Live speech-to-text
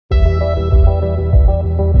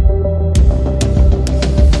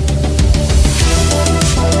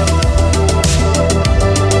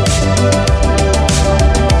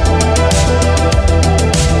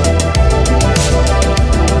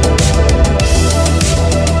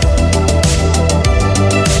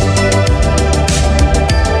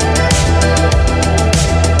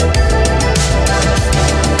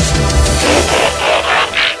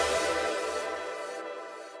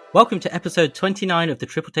Welcome to episode 29 of the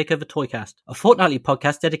Triple Takeover Toycast, a fortnightly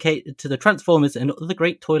podcast dedicated to the Transformers and other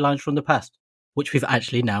great toy lines from the past, which we've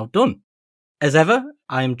actually now done. As ever,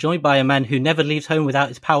 I am joined by a man who never leaves home without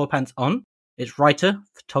his power pants on. It's writer,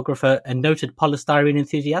 photographer, and noted polystyrene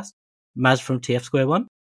enthusiast, Maz from TF Square One.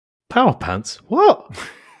 Power pants? What?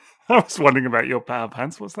 I was wondering about your power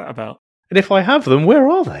pants. What's that about? And if I have them, where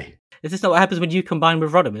are they? Is this not what happens when you combine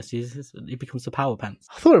with Rodimus? He becomes the power pants.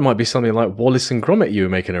 I thought it might be something like Wallace and Gromit you were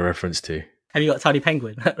making a reference to. Have you got a tiny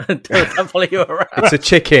penguin? Don't follow you around. It's a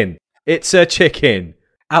chicken. It's a chicken.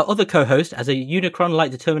 Our other co-host has a Unicron-like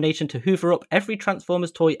determination to hoover up every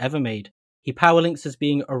Transformers toy ever made. He power links as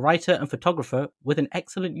being a writer and photographer with an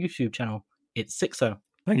excellent YouTube channel. It's Sixo.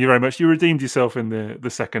 Thank you very much. You redeemed yourself in the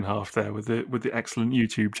second half there with the excellent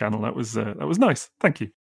YouTube channel. That was nice. Thank you.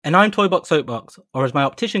 And I'm Toybox Soapbox, or as my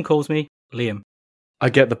optician calls me, Liam. I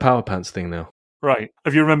get the power pants thing now. Right.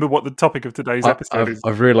 Have you remembered what the topic of today's episode is?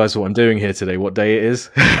 I've realised what I'm doing here today, what day it is,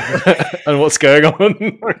 and what's going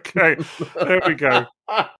on. Okay. There we go.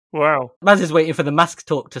 Wow. Maz is waiting for the mask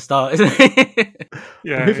talk to start, isn't he?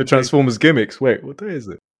 Yeah. For Transformers gimmicks. Wait, what day is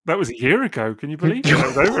it? That was a year ago. Can you believe it? That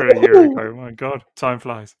was over a year ago. My God. Time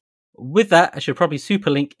flies. With that, I should probably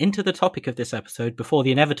superlink into the topic of this episode before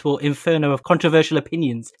the inevitable inferno of controversial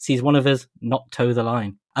opinions sees one of us not toe the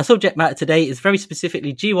line. Our subject matter today is very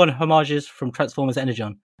specifically G1 homages from Transformers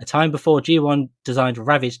Energon, a time before G1 designs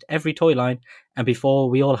ravaged every toy line and before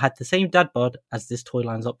we all had the same dad bod as this toy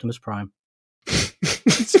line's Optimus Prime.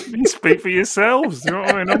 You speak for yourselves. You know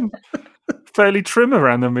what I mean? I'm fairly trim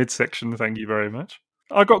around the midsection, thank you very much.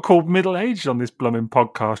 I got called middle-aged on this blooming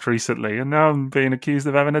podcast recently, and now I'm being accused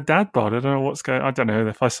of having a dad bod. I don't know what's going on. I don't know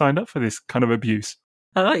if I signed up for this kind of abuse.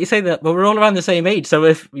 I like you say that, but we're all around the same age, so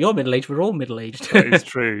if you're middle-aged, we're all middle-aged. It's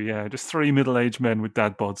true, yeah. Just three middle-aged men with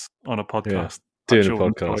dad bods on a podcast. Yeah, doing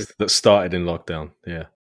a podcast that started in lockdown, yeah.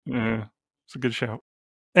 Yeah, it's a good shout.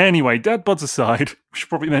 Anyway, dad bods aside, we should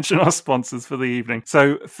probably mention our sponsors for the evening.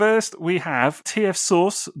 So first we have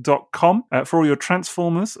tfsource.com for all your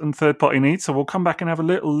Transformers and third-party needs. So we'll come back and have a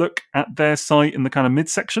little look at their site in the kind of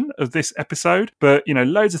midsection of this episode. But, you know,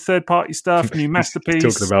 loads of third-party stuff, new masterpiece.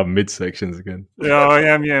 Talking about midsections again. Yeah, I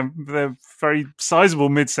am, yeah. They're very sizable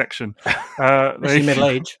midsection. Especially middle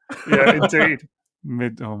age. Yeah, indeed.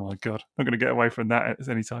 Oh my God, I'm going to get away from that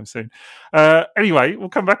anytime soon. Anyway, we'll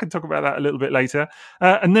come back and talk about that a little bit later.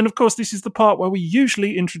 And then, of course, this is the part where we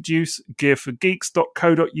usually introduce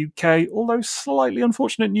gearforgeeks.co.uk, although slightly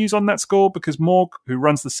unfortunate news on that score because Morg, who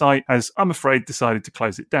runs the site, has, I'm afraid, decided to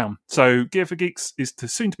close it down. So Gear for Geeks is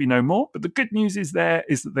soon to be no more, but the good news is that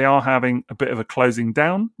they are having a bit of a closing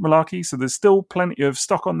down malarkey, so there's still plenty of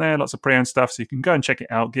stock on there, lots of pre-owned stuff, so you can go and check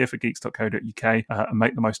it out, gearforgeeks.co.uk, and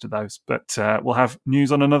make the most of those. But we'll have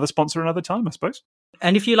news on another sponsor another time, I suppose.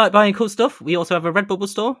 And if you like buying cool stuff, we also have a Redbubble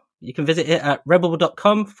store. You can visit it at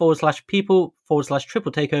redbubble.com/people/triple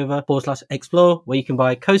takeover/explore, where you can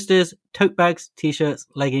buy coasters, tote bags, t-shirts,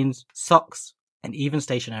 leggings, socks, and even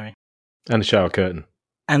stationery. And a shower curtain.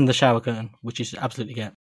 And the shower curtain, which you should absolutely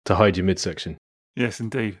get. To hide your midsection. Yes,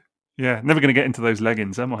 indeed. Yeah, never going to get into those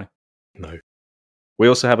leggings, am I? No. We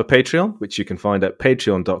also have a Patreon, which you can find at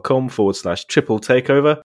patreon.com/triple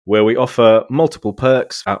takeover, where we offer multiple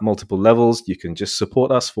perks at multiple levels. You can just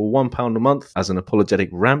support us for £1 a month as an apologetic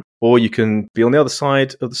rant, or you can be on the other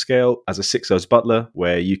side of the scale as a Sixo's butler,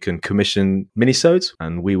 where you can commission minisodes,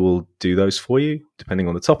 and we will do those for you, depending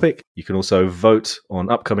on the topic. You can also vote on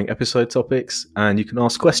upcoming episode topics, and you can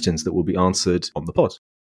ask questions that will be answered on the pod.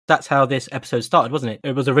 That's how this episode started, wasn't it?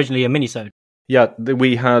 It was originally a minisode. Yeah,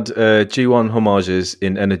 we had G1 homages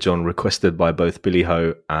in Energon requested by both Billy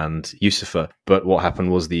Ho and Yusufa, but what happened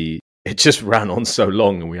was it just ran on so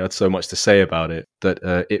long and we had so much to say about it that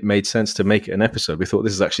it made sense to make it an episode. We thought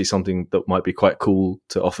this is actually something that might be quite cool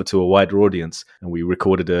to offer to a wider audience, and we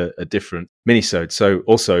recorded a different minisode. So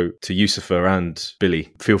also to Yusufa and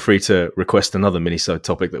Billy, feel free to request another minisode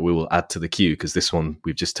topic that we will add to the queue, because this one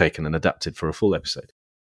we've just taken and adapted for a full episode.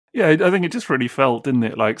 Yeah, I think it just really felt, didn't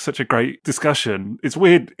it, like such a great discussion. It's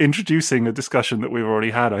weird introducing a discussion that we've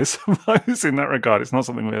already had, I suppose, in that regard. It's not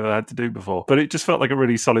something we've ever had to do before. But it just felt like a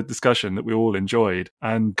really solid discussion that we all enjoyed,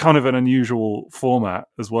 and kind of an unusual format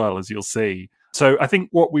as well, as you'll see. So I think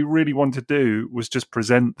what we really wanted to do was just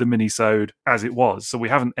present the minisode as it was. So we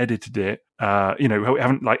haven't edited it. We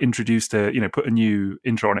haven't like introduced put a new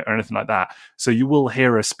intro on it or anything like that. So you will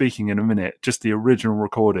hear us speaking in a minute, just the original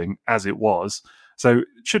recording as it was. So it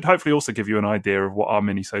should hopefully also give you an idea of what our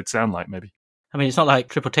minisodes sound like, maybe. I mean, it's not like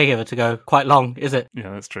Triple Takeover to go quite long, is it?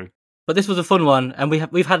 Yeah, that's true. But this was a fun one, and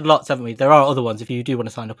we've had lots, haven't we? There are other ones. If you do want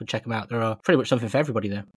to sign up and check them out, there are pretty much something for everybody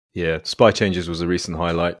there. Yeah, Spy Changes was a recent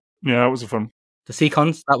highlight. Yeah, that was fun. The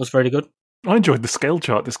Seacons, that was very good. I enjoyed the scale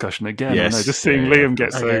chart discussion again. Yes. I know, just seeing Liam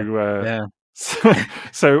get Yeah.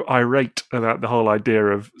 so irate about the whole idea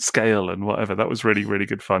of scale and whatever. That was really, really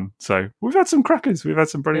good fun. So we've had some crackers. We've had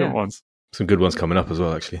some brilliant ones. Some good ones coming up as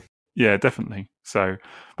well, actually. Yeah, definitely. So,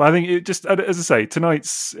 but I think it just, as I say,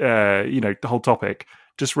 tonight's, the whole topic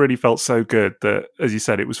just really felt so good that, as you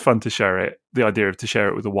said, it was fun to share it, the idea of to share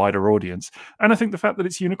it with a wider audience. And I think the fact that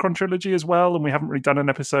it's Unicron Trilogy as well, and we haven't really done an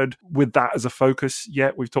episode with that as a focus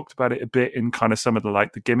yet. We've talked about it a bit in kind of some of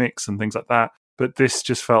the gimmicks and things like that. But this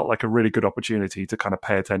just felt like a really good opportunity to kind of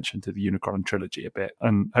pay attention to the Unicron Trilogy a bit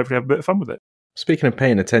and hopefully have a bit of fun with it. Speaking of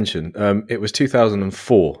paying attention, it was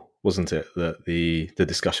 2004, wasn't it, that the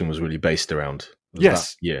discussion was really based around?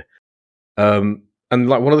 Yes. Yeah. And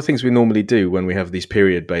like one of the things we normally do when we have these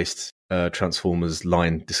period-based Transformers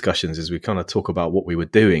line discussions is we kind of talk about what we were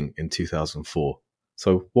doing in 2004.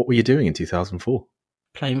 So what were you doing in 2004?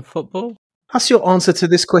 Playing football. That's your answer to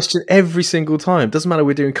this question every single time. Doesn't matter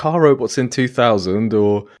we're doing car robots in 2000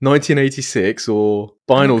 or 1986 or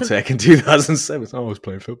Binaltech in 2007. I was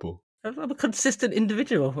playing football. I'm a consistent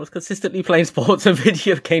individual. I was consistently playing sports and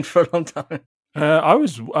video games for a long time. I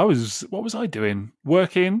was. What was I doing?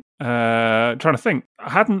 Working. Trying to think.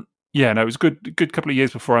 It was a good couple of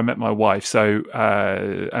years before I met my wife. So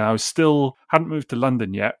and I was still hadn't moved to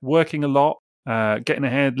London yet. Working a lot, getting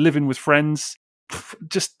ahead, living with friends.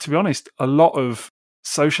 Just to be honest, a lot of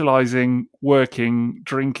socializing, working,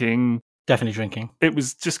 drinking. Definitely drinking. It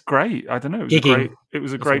was just great. I don't know. It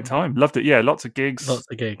was a great time. Loved it. Yeah, lots of gigs.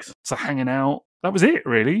 So hanging out. That was it,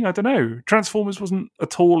 really. I don't know. Transformers wasn't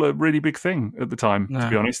at all a really big thing at the time, to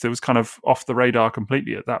be honest. It was kind of off the radar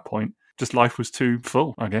completely at that point. Just life was too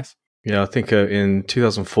full, I guess. Yeah, I think in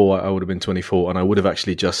 2004, I would have been 24, and I would have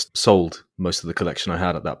actually just sold most of the collection I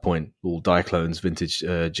had at that point, all Diaclones, vintage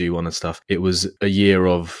G1 and stuff. It was a year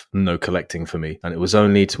of no collecting for me, and it was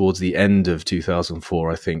only towards the end of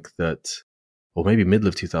 2004, I think, or maybe middle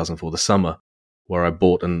of 2004, the summer, where I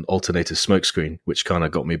bought an alternator smokescreen, which kind of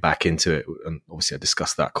got me back into it. And obviously I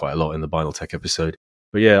discussed that quite a lot in the Binaltech episode.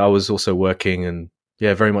 But yeah, I was also working and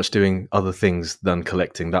very much doing other things than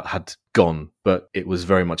collecting. That had gone, but it was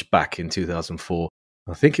very much back in 2004.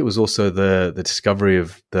 I think it was also the discovery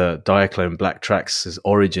of the Diaclone Black Trax'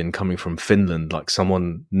 origin coming from Finland. Like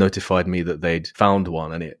someone notified me that they'd found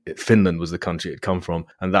one and Finland was the country it come from.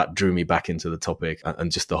 And that drew me back into the topic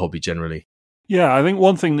and just the hobby generally. Yeah, I think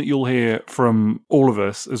one thing that you'll hear from all of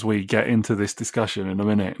us as we get into this discussion in a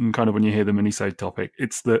minute, and kind of when you hear the minisode topic,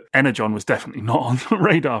 it's that Energon was definitely not on the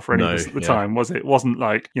radar for any of us at the time, was it? It wasn't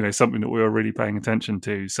like, something that we were really paying attention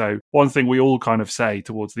to. So one thing we all kind of say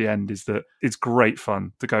towards the end is that it's great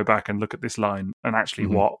fun to go back and look at this line and actually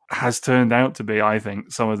what has turned out to be, I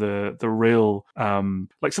think, some of the real, some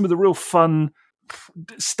of the real fun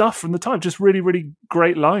stuff from the time. Just really, really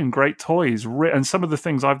great line, great toys, and some of the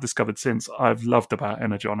things I've discovered since I've loved about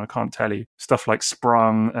Energon. I can't tell you, stuff like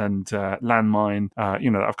Sprung and Landmine,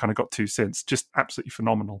 that I've kind of got to since. Just absolutely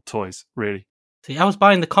phenomenal toys, really. See, I was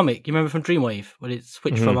buying the comic, you remember from Dreamwave, when it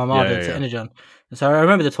switched from Armada to Energon. And so I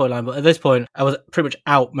remember the toy line, but at this point, I was pretty much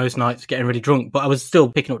out most nights getting really drunk, but I was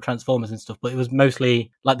still picking up Transformers and stuff, but it was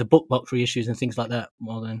mostly like the book box reissues and things like that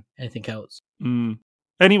more than anything else.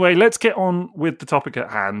 Anyway, let's get on with the topic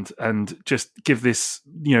at hand and just give this,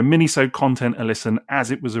 minisode content a listen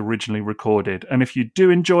as it was originally recorded. And if you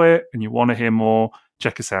do enjoy it and you want to hear more,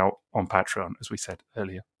 check us out on Patreon, as we said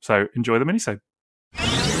earlier. So enjoy the minisode.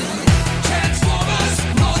 Transformers,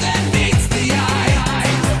 more than meets the eye.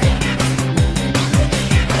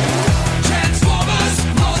 Transformers,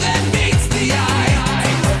 more than meets the eye.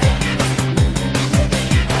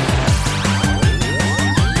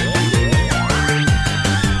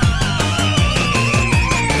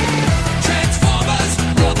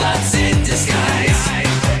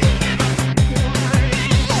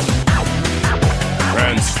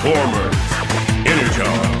 Transformers,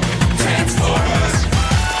 Energon. Transformers.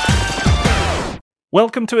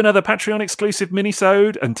 Welcome to another Patreon exclusive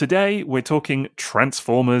minisode, and today we're talking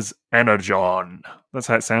Transformers Energon. That's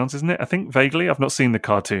how it sounds, isn't it? I think vaguely. I've not seen the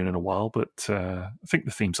cartoon in a while, but I think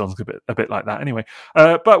the theme song's a bit like that anyway.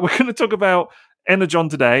 But we're going to talk about Energon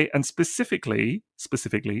today, and specifically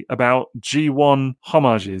about G1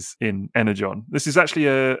 homages in Energon. This is actually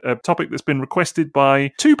a topic that's been requested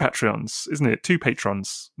by two Patreons, isn't it? Two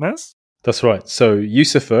patrons. Maz? That's right. So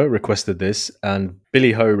Yusufa requested this, and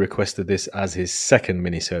Billy Ho requested this as his second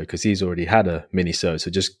minisode because he's already had a minisode. So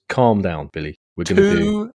just calm down, Billy. We're going to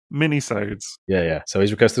do minisodes. Yeah. So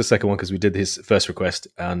he's requested a second one because we did his first request,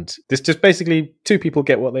 and this just basically two people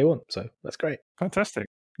get what they want. So that's great. Fantastic.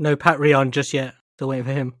 No Patreon just yet. Still waiting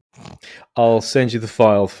for him. I'll send you the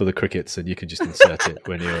file for the crickets, and you can just insert it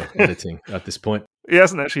when you're editing. At this point, He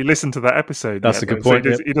hasn't actually listened to that episode. That's yet, a good though, so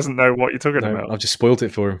point, he doesn't know what you're talking no, about. I've just spoiled it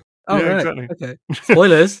for him. Oh, Yeah, right. exactly. Okay.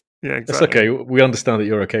 Spoilers. Yeah, That's exactly. okay. We understand that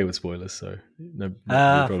you're okay with spoilers, so no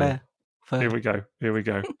problem. Fair. Here we go. Here we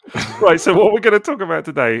go. Right. So what we're going to talk about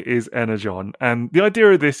today is Energon. And the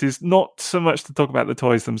idea of this is not so much to talk about the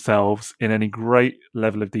toys themselves in any great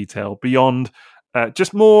level of detail beyond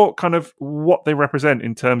just more kind of what they represent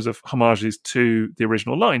in terms of homages to the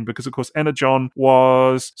original line. Because, of course, Energon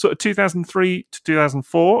was sort of 2003 to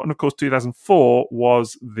 2004. And, of course, 2004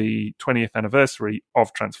 was the 20th anniversary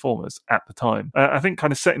of Transformers at the time. I think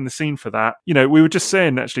kind of setting the scene for that, you know, we were just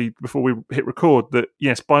saying actually before we hit record that,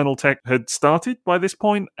 yes, Spinal Tech had started by this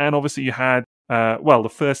point, and obviously you had the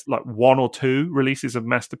first like 1 or 2 releases of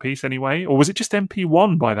Masterpiece anyway, or was it just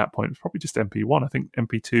MP1 by that point? It was probably just MP1. I think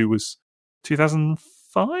MP2 was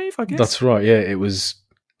 2005, I guess. That's right. Yeah, it was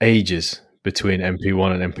ages between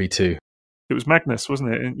MP1 and MP2. It was Magnus,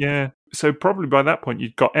 wasn't it? And yeah. So probably by that point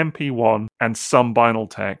you'd got MP1 and some Spinal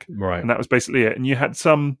Tech, Right. and that was basically it. And you had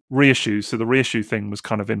some reissues, so the reissue thing was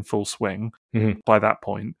kind of in full swing by that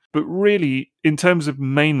point. But really, in terms of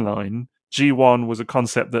mainline, G1 was a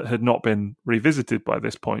concept that had not been revisited by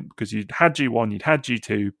this point, because you'd had G1, you'd had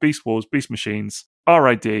G2, Beast Wars, Beast Machines,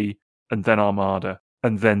 RID, and then Armada,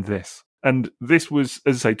 and then this. And this was,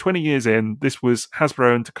 as I say, 20 years in, this was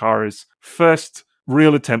Hasbro and Takara's first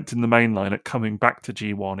real attempt in the mainline at coming back to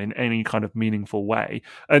G1 in any kind of meaningful way.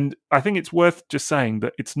 And I think it's worth just saying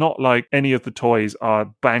that it's not like any of the toys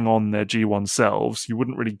are bang on their G1 selves. You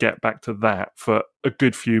wouldn't really get back to that for a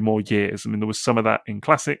good few more years. I mean, there was some of that in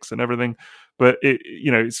classics and everything, but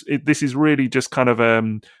this is really just kind of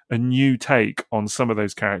a new take on some of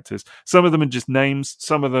those characters. Some of them are just names.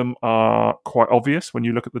 Some of them are quite obvious when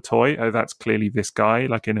you look at the toy. Oh, that's clearly this guy,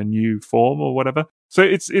 like in a new form or whatever. So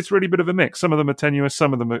it's really a bit of a mix. Some of them are tenuous,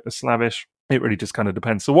 some of them are slavish. It really just kind of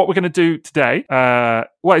depends. So what we're going to do today,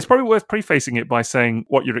 it's probably worth prefacing it by saying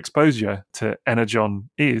what your exposure to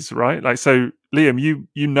Energon is, right? Like, so Liam,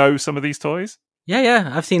 you know some of these toys?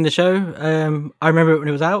 Yeah, I've seen the show. I remember it when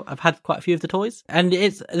it was out. I've had quite a few of the toys. And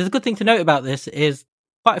there's a good thing to note about this is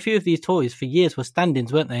quite a few of these toys for years were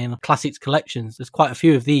stand-ins, weren't they, in classics collections. There's quite a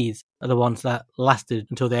few of these are the ones that lasted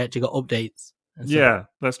until they actually got updates. And so Yeah,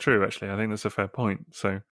 that's true, actually. I think that's a fair point.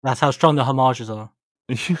 So, that's how strong the homages are.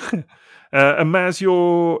 and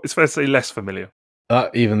Maz, it's fair to say less familiar.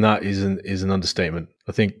 Even that is an understatement.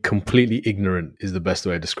 I think completely ignorant is the best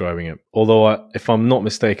way of describing it. Although, if I'm not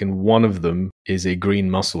mistaken, one of them is a green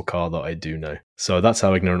muscle car that I do know. So that's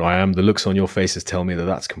how ignorant I am. The looks on your faces tell me that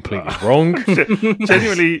that's completely wrong.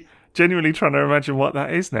 Genuinely trying to imagine what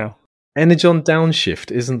that is now. Energon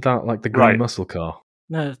Downshift, isn't that like the green Right. muscle car?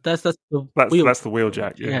 No, that's the That's wheel. that's the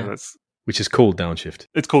Wheeljack. Yeah, Yeah. Which is called Downshift.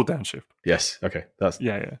 It's called Downshift. Yes, okay. That's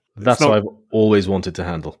Yeah. that's not- what I've always wanted to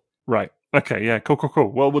handle. Right. Okay, yeah, cool.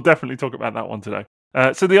 Well, we'll definitely talk about that one today.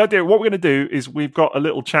 So the idea, what we're going to do is we've got a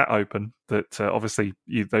little chat open that obviously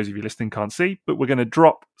those of you listening can't see, but we're going to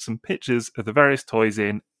drop some pictures of the various toys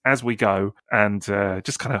in as we go and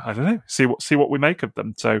just kind of, I don't know, see what we make of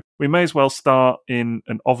them. So we may as well start in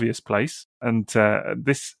an obvious place. And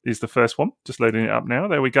this is the first one, just loading it up now.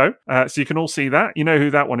 There we go. So you can all see that. You know who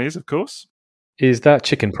that one is, of course. Is that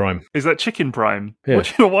Chicken Prime? Is that Chicken Prime? Yeah.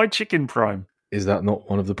 Why Chicken Prime? Is that not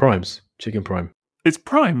one of the primes? Chicken Prime. It's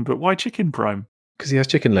Prime, but why Chicken Prime? Because he has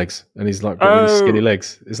chicken legs and he's like got really Oh. skinny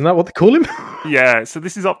legs. Isn't that what they call him? Yeah, so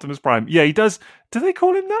this is Optimus Prime. Yeah, he does. Do they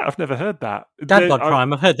call him that? I've never heard that. Dad Bod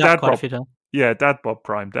Prime. I've heard that Dad quite a Bod. few times. Yeah, Dad Bob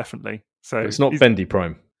Prime, definitely. So It's not he's- Bendy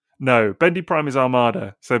Prime. No, Bendy Prime is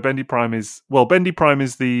Armada. So Bendy Prime is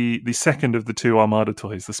the second of the 2 Armada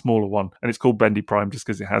toys, the smaller one, and it's called Bendy Prime just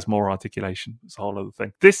because it has more articulation. It's a whole other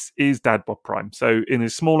thing. This is Dad Bob Prime. So in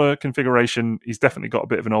his smaller configuration, he's definitely got a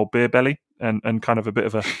bit of an old beer belly and kind of a bit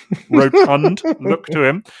of a rotund look to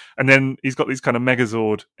him. And then he's got these kind of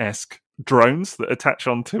Megazord-esque drones that attach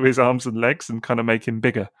onto his arms and legs and kind of make him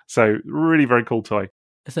bigger. So really very cool toy.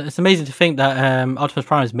 It's amazing to think that Optimus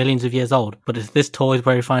Prime is millions of years old, but it's this toy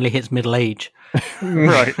where he finally hits middle age.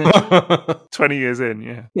 Right. 20 years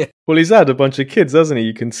in, yeah. Well, he's had a bunch of kids, hasn't he?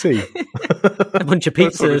 You can see. A bunch of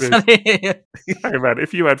That's what it pizzas. Hey man,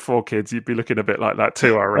 if you had 4 kids, you'd be looking a bit like that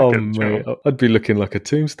too, I Oh, reckon. mate. I'd be looking like a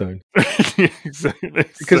tombstone. Exactly.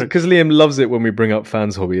 Because Liam loves it when we bring up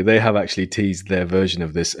Fans Hobby. They have actually teased their version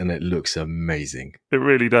of this and it looks amazing. It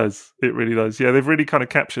really does. It really does. Yeah, they've really kind of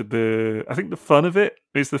captured I think the fun of it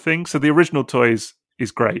is the thing. So the original toys,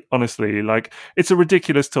 is great. Honestly, like, it's a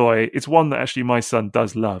ridiculous toy. It's one that actually my son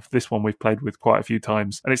does love. This one we've played with quite a few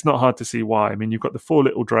times, and it's not hard to see why. I mean, you've got the 4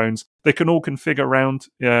 little drones. They can all configure around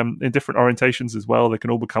in different orientations as well. They can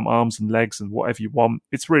all become arms and legs and whatever you want.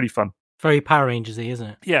 It's really fun. Very Power Rangers-y, isn't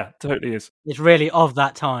it? Yeah, totally is. It's really of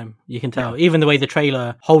that time. You can tell. Even the way the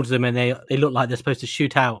trailer holds them and they look like they're supposed to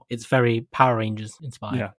shoot out. It's very Power Rangers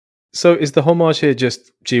inspired. Yeah. So is the homage here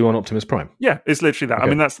just G1 Optimus Prime? Yeah, it's literally that. Okay. I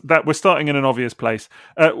mean, that we're starting in an obvious place.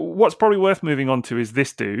 What's probably worth moving on to is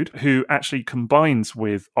this dude who actually combines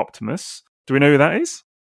with Optimus. Do we know who that is?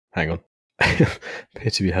 Hang on.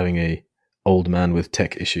 Appear to be having a old man with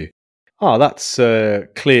tech issue. Ah, that's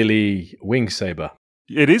clearly Wing Saber.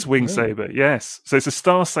 It is Wing Saber, yes. So it's a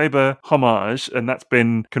Star Saber homage, and that's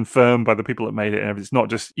been confirmed by the people that made it. And it's not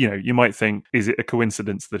just, you might think, is it a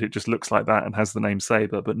coincidence that it just looks like that and has the name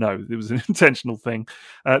Saber? But no, it was an intentional thing.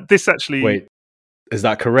 This actually... Wait, is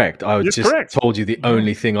that correct? I It's just correct. told you the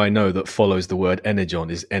only thing I know that follows the word Energon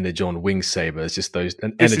is Energon Wing Saber. It's just those,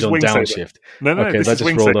 an This is Energon Wing Saber. downshift. No, Okay, this that is just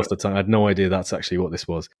Wing rolled Saber. off the tongue. I had no idea that's actually what this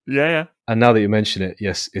was. Yeah. And now that you mention it,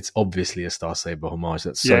 yes, it's obviously a Star Saber homage.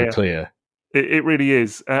 That's so Yeah. clear. It really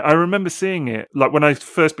is. I remember seeing it, like when I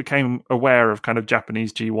first became aware of kind of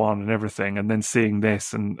Japanese G1 and everything, and then seeing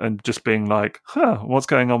this and just being like, what's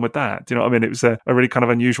going on with that? Do you know what I mean? It was a really kind of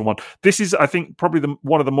unusual one. This is, I think, probably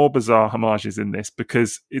one of the more bizarre homages in this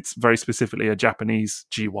because it's very specifically a Japanese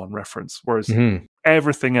G1 reference, whereas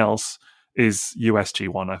everything else is US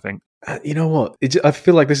G1, I think. You know what? I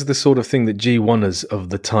feel like this is the sort of thing that G1ers of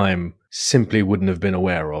the time simply wouldn't have been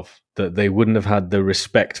aware of, that they wouldn't have had the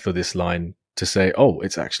respect for this line to say, oh,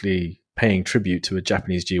 it's actually paying tribute to a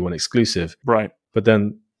Japanese G1 exclusive. Right. But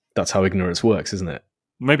then that's how ignorance works, isn't it?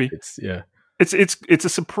 Maybe. It's a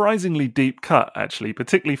surprisingly deep cut, actually,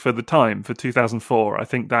 particularly for the time, for 2004. I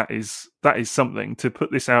think that is something to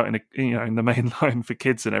put this out in the main line for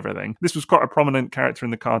kids and everything. This was quite a prominent character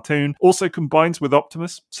in the cartoon. Also combines with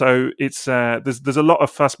Optimus, so it's there's a lot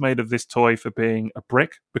of fuss made of this toy for being a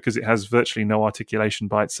brick because it has virtually no articulation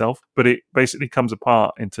by itself. But it basically comes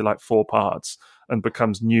apart into like 4 parts and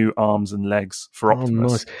becomes new arms and legs for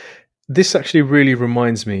Optimus. Oh, nice. This actually really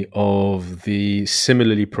reminds me of the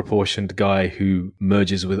similarly proportioned guy who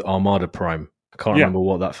merges with Armada Prime. I can't remember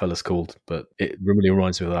what that fella's called, but it really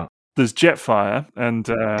reminds me of that. There's Jetfire and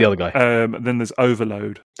the other guy. Then there's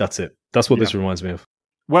Overload. That's it. That's what this reminds me of.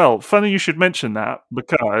 Well, funny you should mention that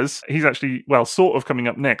because he's actually, sort of coming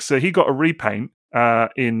up next. So he got a repaint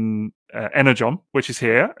in Energon, which is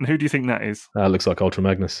here. And who do you think that is? Looks like Ultra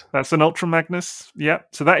Magnus. That's an Ultra Magnus. Yeah.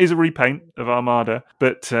 So that is a repaint of Armada,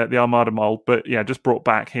 but the Armada mold. But yeah, just brought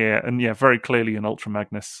back here. And yeah, very clearly an Ultra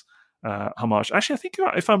Magnus homage. Actually, I think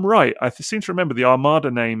if I'm right, I seem to remember the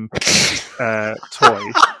Armada name toy.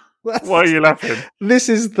 Why are you laughing? This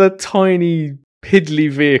is the tiny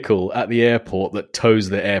piddly vehicle at the airport that tows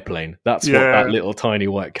the airplane. That's what that little tiny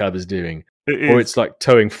white cab is doing. Or it's like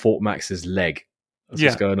towing Fort Max's leg. That's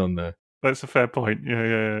what's going on there. That's a fair point.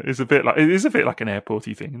 Yeah. It is a bit like an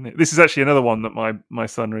airporty thing, isn't it? This is actually another one that my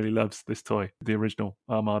son really loves, this toy, the original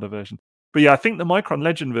Armada version. But yeah, I think the Micron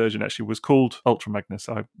Legend version actually was called Ultra Magnus.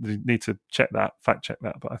 I need to fact check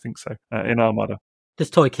that, but I think so, in Armada. This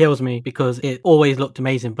toy kills me because it always looked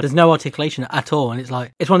amazing, but there's no articulation at all. And it's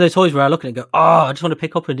like, it's one of those toys where I look at it and go, I just want to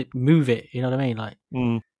pick up and move it. You know what I mean? Like,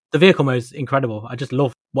 the vehicle mode is incredible. I just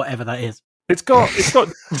love whatever that is. It's got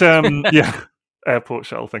airport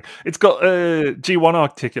shuttle thing. It's got G1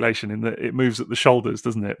 articulation in that it moves at the shoulders,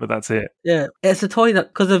 doesn't it? But that's it. Yeah, it's a toy that,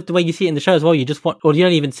 because of the way you see it in the show as well, you just want, or you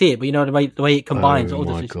don't even see it, but you know the way it combines. Oh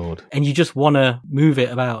my God. And you just want to move it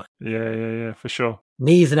about. Yeah, for sure.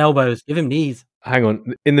 Knees and elbows. Give him knees. Hang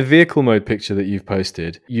on. In the vehicle mode picture that you've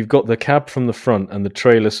posted, you've got the cab from the front and the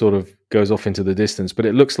trailer sort of goes off into the distance, but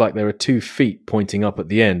it looks like there are 2 feet pointing up at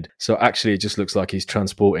the end. So actually it just looks like he's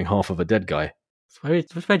transporting half of a dead guy.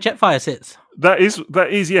 That's where Jetfire sits. That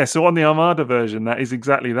is, yeah. So on the Armada version, that is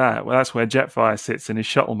exactly that. Well, that's where Jetfire sits in his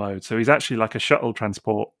shuttle mode. So he's actually like a shuttle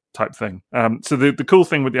transport type thing. So the cool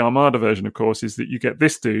thing with the Armada version, of course, is that you get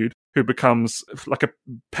this dude who becomes like a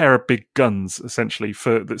pair of big guns, essentially,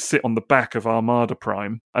 that sit on the back of Armada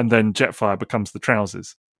Prime, and then Jetfire becomes the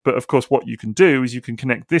trousers. But of course, what you can do is you can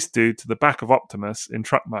connect this dude to the back of Optimus in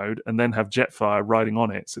truck mode and then have Jetfire riding on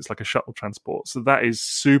it. So it's like a shuttle transport. So that is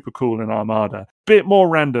super cool in Armada. Bit more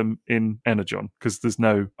random in Energon because there's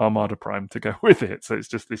no Armada Prime to go with it. So it's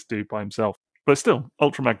just this dude by himself. But still,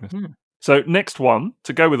 Ultra Magnus. So next one,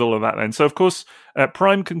 to go with all of that then. So of course,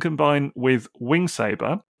 Prime can combine with Wing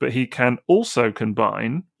Saber, but he can also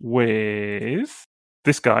combine with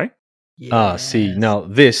this guy. Yes. See, now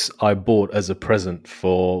this I bought as a present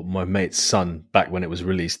for my mate's son back when it was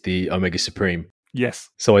released, the Omega Supreme. Yes,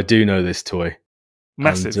 So I do know this toy.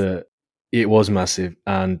 massive. And, it was massive,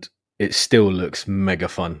 and it still looks mega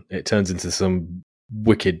fun. It turns into some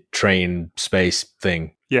wicked train space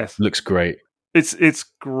thing. Yes, Looks great. it's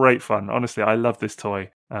great fun. Honestly, I love this toy.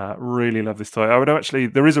 Really love this toy. I would actually,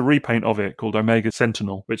 there is a repaint of it called Omega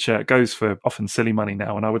Sentinel, which goes for often silly money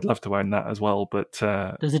now, and I would love to own that as well. But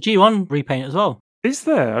There's a G1 repaint as well. is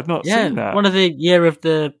there? I've not seen that. One of the year of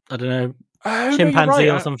the, I don't know, Oh, no, you're chimpanzee right.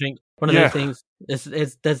 or something. One of Yeah. those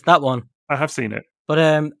things. There's that one. I have seen it. But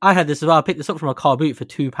I had this as well. I picked this up from a car boot for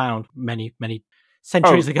 £2 many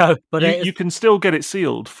centuries ago. But You can still get it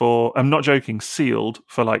sealed for, I'm not joking, sealed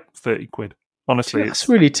for like 30 quid. Honestly, That's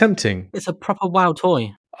really tempting. it's a proper WoW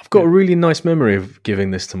toy. I've got Yeah. a really nice memory of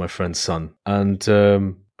giving this to my friend's son, and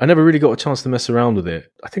I never really got a chance to mess around with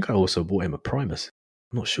it. I think I also bought him a Primus.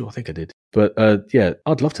 I'm not sure. I think I did. But yeah,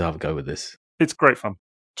 I'd love to have a go with this. it's great fun.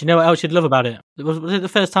 Do you know what else you'd love about it? Was it the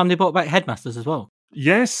first time they brought back Headmasters as well?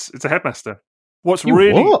 Yes, it's a headmaster. What's You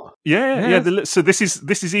really what? Yeah. Yes. So this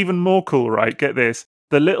is even more cool, right? Get this.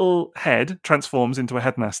 The little head transforms into a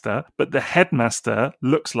headmaster, but the headmaster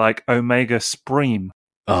looks like Omega Supreme.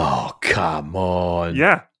 Oh, come on.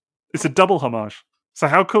 Yeah, it's a double homage. So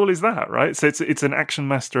how cool is that, right? So it's an Action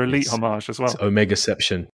Master Elite It's- homage as It's well.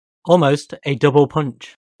 Omegaception. Almost a double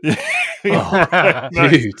punch. Oh,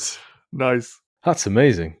 nice. dude. Nice. That's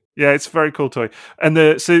amazing. Yeah, it's a very cool toy.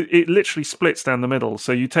 And so it literally splits down the middle.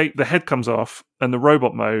 So you take the head comes off, and the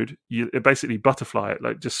robot mode, it basically butterfly it,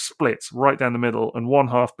 like just splits right down the middle, and one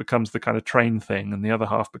half becomes the kind of train thing, and the other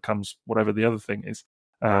half becomes whatever the other thing is,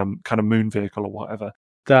 kind of moon vehicle or whatever.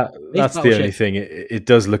 That's the Battleship. only thing. It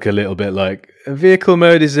does look a little bit like vehicle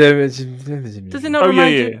mode is. Does it not Oh,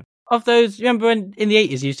 remind yeah. you of those? You remember when in the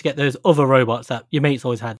 80s you used to get those other robots that your mates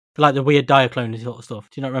always had? Like the weird Diaclone sort of stuff.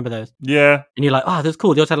 Do you not remember those? Yeah. And you're like, oh, that's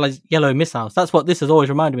cool. They also had like yellow missiles. That's what this has always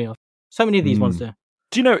reminded me of. So many of these ones do.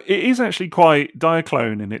 Do you know, it is actually quite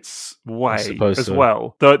Diaclone in its way suppose as so.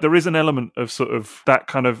 well. There is an element of sort of that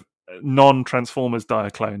kind of non-Transformers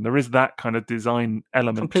Diaclone. There is that kind of design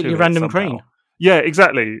element Completely to it random somehow. crane. Yeah,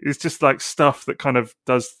 exactly. It's just like stuff that kind of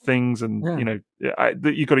does things, and Yeah.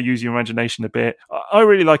 that you've got to use your imagination a bit. I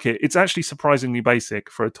really like it. It's actually surprisingly basic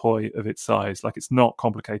for a toy of its size. Like, it's not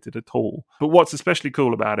complicated at all. But what's especially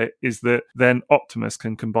cool about it is that then Optimus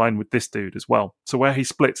can combine with this dude as well. So where he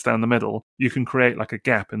splits down the middle, you can create like a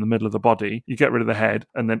gap in the middle of the body. You get rid of the head,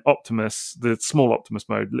 and then Optimus, the small Optimus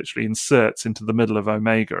mode, literally inserts into the middle of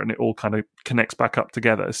Omega, and it all kind of connects back up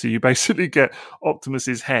together. So you basically get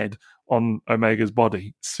Optimus's head on Omega's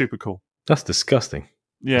body. Super cool. That's disgusting.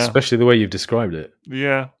 Yeah. Especially the way you've described it.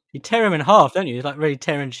 Yeah, You tear him in half, don't you? It's like really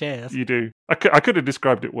tearing shares. you do. I could have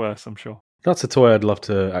described it worse, I'm sure. That's a toy I'd love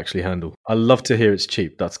to actually handle. I love to hear it's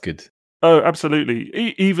cheap. That's good. Oh,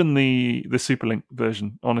 absolutely. Even the Superlink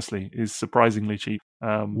version, honestly, is surprisingly cheap.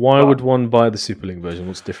 Why but would one buy the Superlink version?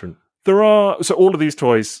 What's different? there are so all of these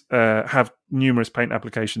toys have numerous paint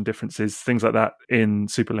application differences, things like that, in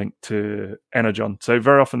Superlink to Energon. So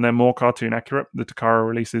very often they're more cartoon accurate, the Takara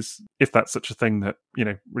releases, if that's such a thing that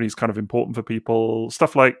really is kind of important for people.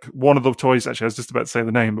 Stuff like one of the toys, actually I was just about to say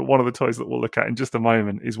the name, but one of the toys that we'll look at in just a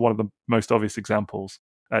moment is one of the most obvious examples.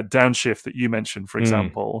 Downshift that you mentioned, for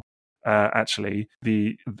example. Actually,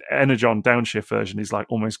 the Energon downshift version is like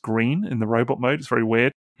almost green in the robot mode. It's very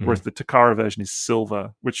weird. Whereas the Takara version is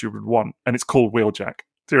silver, which you would want, and it's called Wheeljack.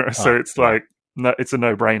 So it's like, no, it's a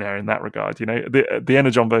no-brainer in that regard. The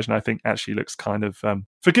Energon version, I think, actually looks kind of,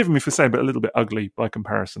 forgive me for saying, but a little bit ugly by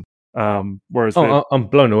comparison. Whereas I'm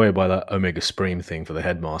blown away by that Omega Supreme thing for the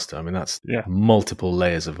Headmaster. I mean, that's Yeah. multiple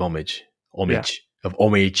layers of homage. Very Homage.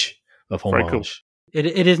 cool.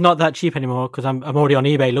 It is not that cheap anymore because I'm already on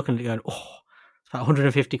eBay looking at it going, oh, it's about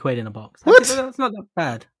 150 quid in a box. What? That's not that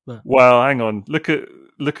bad. But Well, hang on. Look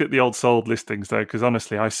at the old sold listings though, because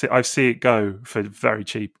honestly, I see it go for very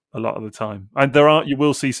cheap a lot of the time. And you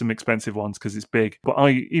will see some expensive ones because it's big. But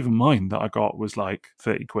even mine that I got was like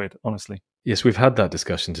 30 quid. Honestly, Yes, we've had that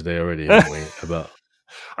discussion today already, haven't we? About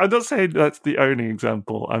I'm not saying that's the only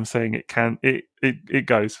example. I'm saying it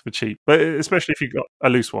goes for cheap, but especially if you've got a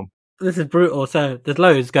loose one. this is brutal. So there's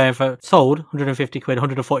loads going for sold 150 quid,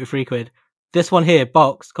 143 quid. This one here,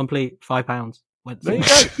 box, complete, £5. There you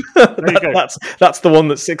go. There you go. that's the one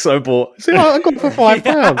that Sixo bought. See, I got it for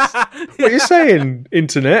 £5. What are you saying,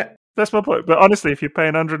 internet? That's my point. But honestly, if you're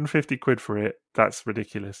paying 150 quid for it, that's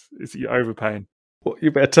ridiculous. You're overpaying. Well,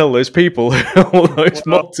 you better tell those people, all those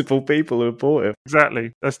Well- multiple people who bought it.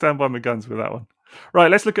 Exactly. I stand by my guns with that one.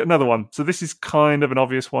 Right, let's look at another one. So this is kind of an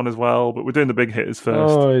obvious one as well, but we're doing the big hitters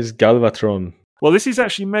first. Oh, it's Galvatron. Well, this is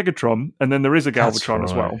actually Megatron, and then there is a That's Galvatron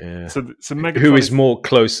as right, well. yeah. So Megatron Who is more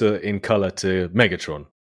closer in colour to Megatron?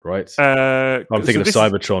 right? I'm I'm thinking of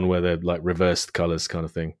Cybertron, where they're like reversed colors, kind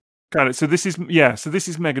of thing. Got it. So this is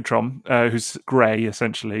Megatron, who's grey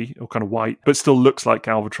essentially, or kind of white, but still looks like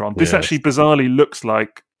Galvatron. This Yes. actually bizarrely looks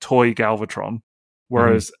like toy Galvatron,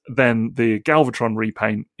 whereas then the Galvatron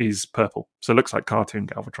repaint is purple, so it looks like cartoon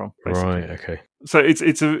Galvatron. Basically. Right. Okay. So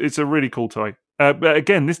it's a really cool toy. But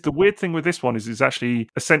again, the weird thing with this one is it's actually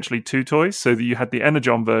essentially two toys. So that you had the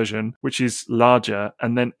Energon version, which is larger,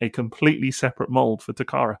 and then a completely separate mold for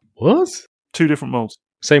Takara. What? Two different molds.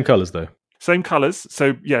 Same colors though. Same colours,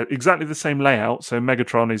 so yeah, exactly the same layout. So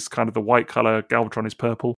Megatron is kind of the white colour, Galvatron is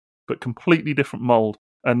purple, but completely different mould.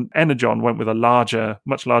 And Energon went with a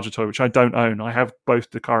much larger toy, which I don't own. I have both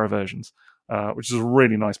Takara versions, which is a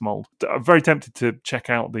really nice mould. I'm very tempted to check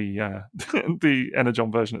out the the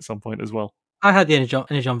Energon version at some point as well. I had the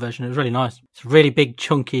Energon version. It was really nice. It's a really big,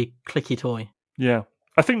 chunky, clicky toy. Yeah.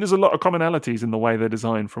 I think there's a lot of commonalities in the way they're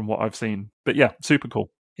designed from what I've seen. But yeah, super cool.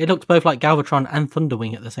 It looked both like Galvatron and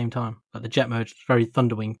Thunderwing at the same time. Like the jet mode, very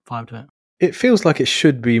Thunderwing vibe to it. It feels like it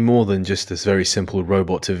should be more than just this very simple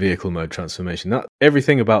robot to vehicle mode transformation. That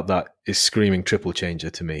everything about that is screaming triple changer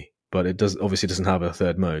to me, but it obviously doesn't have a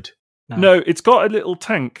third mode. No, it's got a little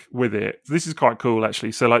tank with it. This is quite cool,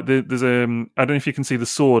 actually. So, like, there's I don't know if you can see the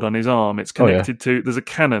sword on his arm. It's connected to. There's a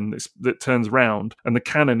cannon that turns round, and the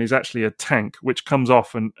cannon is actually a tank which comes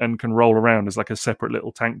off and can roll around as like a separate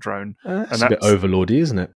little tank drone. That's a bit overlordy,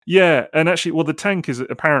 isn't it? Yeah, and actually, well, the tank is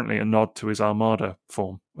apparently a nod to his Armada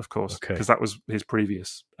form, of course, because that was his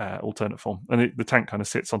previous alternate form, and the tank kind of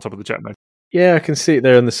sits on top of the jet mode. Yeah, I can see it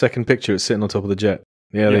there in the second picture. It's sitting on top of the jet.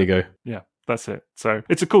 Yeah, there you go. Yeah. That's it. So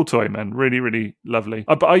it's a cool toy, man. Really, really lovely.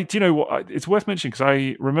 But do you know what? It's worth mentioning because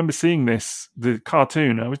I remember seeing the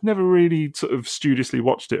cartoon. I was never really sort of studiously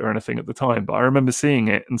watched it or anything at the time, but I remember seeing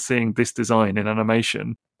it and seeing this design in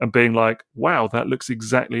animation and being like, wow, that looks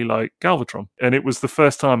exactly like Galvatron. And it was the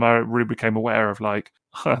first time I really became aware of like,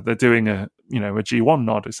 they're doing a G1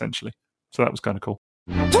 nod essentially. So that was kind of cool.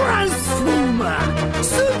 Transformer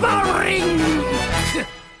Super Ring!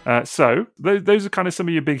 So those are kind of some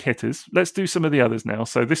of your big hitters. Let's do some of the others now.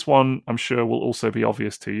 So this one, I'm sure, will also be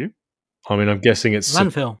obvious to you. I mean, I'm guessing it's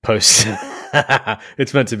Landfill.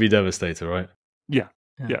 It's meant to be Devastator, right? Yeah.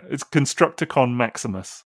 It's Constructicon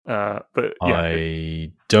Maximus. But yeah,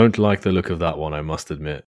 I don't like the look of that one, I must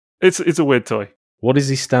admit. It's a weird toy. What is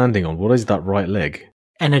he standing on? What is that right leg?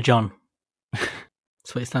 Energon.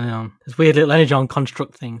 That's what he's standing on. There's weird little Energon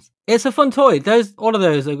construct things. It's a fun toy. All of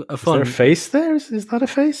those are fun. Is there a face there? Is that a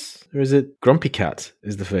face? Or is it Grumpy Cat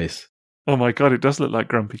is the face? Oh my god, it does look like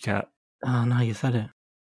Grumpy Cat. Oh, no, you said it.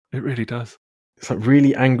 It really does. It's like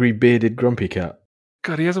really angry bearded Grumpy Cat.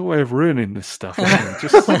 God, he has a way of ruining this stuff.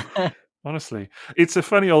 Just honestly, it's a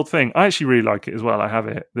funny old thing. I actually really like it as well. I have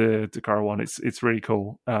it, the Takara one. It's really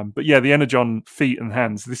cool. But yeah, the Energon feet and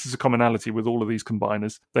hands. This is a commonality with all of these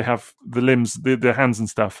combiners. They have the limbs, the hands and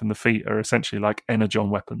stuff, and the feet are essentially like Energon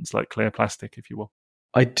weapons, like clear plastic, if you will.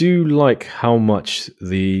 I do like how much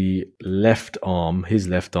the left arm, his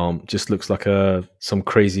left arm, just looks like some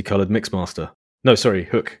crazy coloured Mixmaster. No, sorry,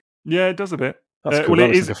 Hook. Yeah, it does a bit. That's cool.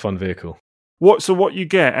 That looks like a fun vehicle. What you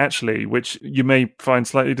get, actually, which you may find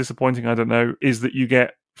slightly disappointing, I don't know, is that you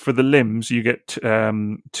get, for the limbs, you get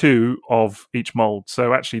two of each mold.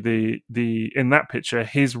 So actually, the in that picture,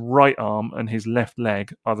 his right arm and his left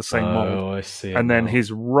leg are the same mold. Oh, I see. And then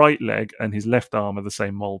his right leg and his left arm are the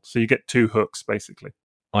same mold. So you get two hooks, basically.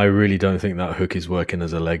 I really don't think that hook is working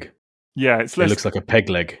as a leg. Yeah, it looks like a peg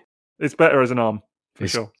leg. It's better as an arm, for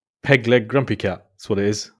sure. Peg leg Grumpy Cat. That's what it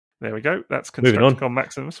is. There we go. That's Moving on. Constructicon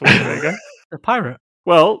Maximus. Well, there you go. The pirate.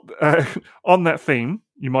 Well, on that theme,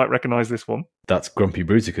 you might recognise this one. That's Grumpy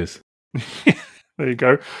Bruticus. There you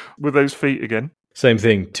go. With those feet again. Same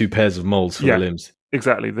thing. Two pairs of molds for the limbs.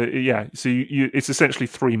 Exactly. So it's essentially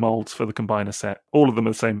three molds for the combiner set. All of them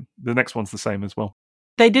are the same. The next one's the same as well.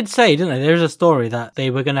 They did say, didn't they? There's a story that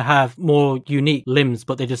they were going to have more unique limbs,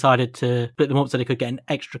 but they decided to split them up so they could get an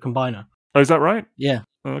extra combiner. Oh, is that right? Yeah.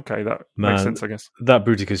 Okay, that makes sense, I guess. That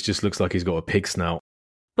Bruticus just looks like he's got a pig snout.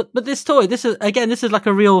 But this toy, this is like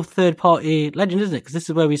a real third-party legend, isn't it? Because this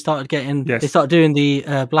is where we started getting... Yes. They started doing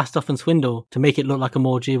the blast off and swindle to make it look like a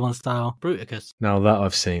more G1-style Bruticus. Now that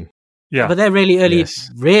I've seen. Yeah. But they're really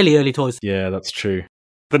early toys. Yeah, that's true.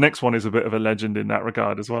 The next one is a bit of a legend in that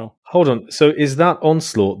regard as well. Hold on. So is that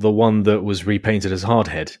Onslaught the one that was repainted as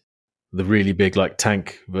Hardhead? The really big, like,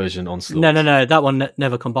 tank version Onslaught? No. That one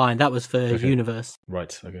never combined. That was for Universe.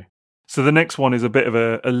 Right, okay. So the next one is a bit of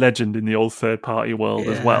a legend in the old third-party world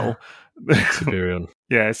as well. Superion.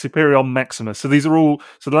 Yeah, Superion Maximus. So these are all...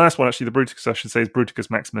 So the last one, actually, the Bruticus, I should say, is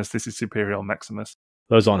Bruticus Maximus. This is Superion Maximus.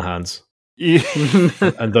 Those aren't hands. Yeah.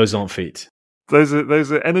 And those aren't feet.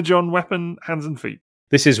 Those are Energon weapon hands and feet.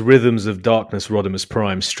 This is Rhythms of Darkness Rodimus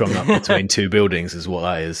Prime strung up between two buildings is what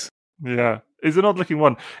that is. Yeah. It's an odd looking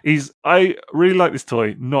one. I really like this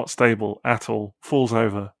toy. Not stable at all. Falls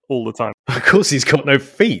over all the time. Of course he's got no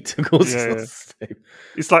feet. Of course Yeah, it's not stable.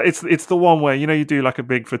 It's like it's the one where you do like a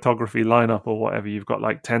big photography lineup or whatever. You've got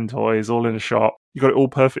like 10 toys all in a shot. You've got it all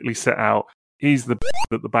perfectly set out. He's the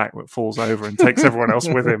at the back that falls over and takes everyone else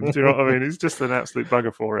with him. Do you know what I mean? He's just an absolute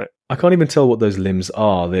bugger for it. I can't even tell what those limbs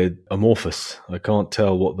are. They're amorphous. I can't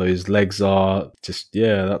tell what those legs are.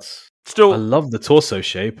 That's... Still, I love the torso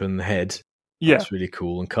shape and the head. yeah. That's really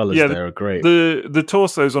cool. And colours Yeah, there are great. The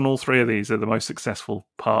torsos on all three of these are the most successful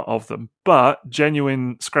part of them, but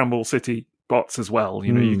genuine Scramble City bots as well.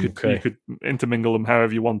 You could intermingle them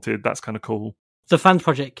however you wanted. That's kind of cool. The fans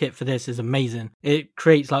project kit for this is amazing. It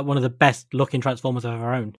creates like one of the best looking Transformers I've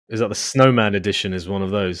ever owned. Is that the Snowman edition is one of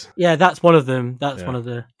those? Yeah, that's one of them. That's Yeah. one of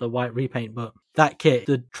the white repaint. But that kit,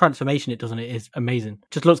 the transformation it does on it is amazing.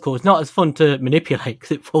 Just looks cool. It's not as fun to manipulate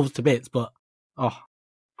because it falls to bits, but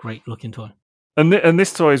great looking toy. And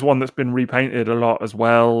this toy is one that's been repainted a lot as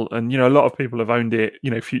well. And, a lot of people have owned it,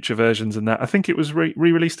 future versions and that. I think it was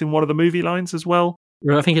re-released in one of the movie lines as well.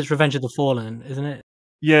 I think it's Revenge of the Fallen, isn't it?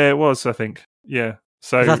 Yeah, it was, I think. Yeah.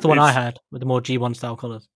 So That's the one I had with the more G1 style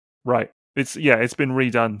colours. Right. It's been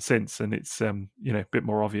redone since, and it's a bit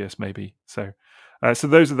more obvious maybe. So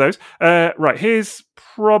those are those. Right, here's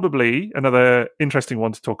probably another interesting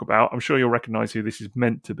one to talk about. I'm sure you'll recognise who this is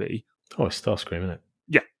meant to be. Oh, it's Starscream, isn't it?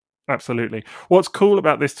 Yeah, absolutely. What's cool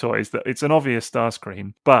about this toy is that it's an obvious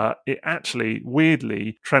Starscream, but it actually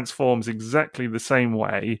weirdly transforms exactly the same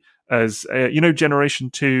way as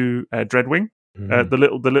Generation 2 Dreadwing. The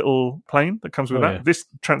little plane that comes with that. Yeah. This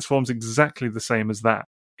transforms exactly the same as that.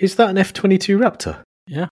 Is that an F-22 Raptor?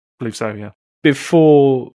 Yeah. I believe so, yeah.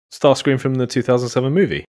 Before Starscream from the 2007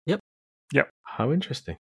 movie? Yep. How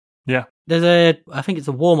interesting. There's I think it's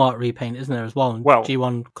a Walmart repaint, isn't there, as well? In Well-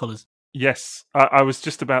 G1 colours. Yes, I was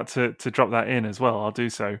just about to drop that in as well. I'll do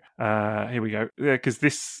so. Here we go. Yeah, because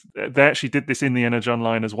they actually did this in the Energon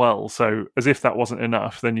line as well. So as if that wasn't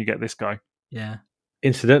enough, then you get this guy. Yeah.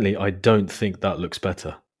 Incidentally, I don't think that looks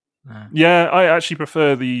better. Yeah, I actually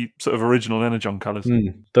prefer the sort of original Energon colours.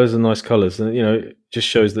 Those are nice colours. And, it just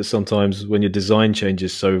shows that sometimes when your design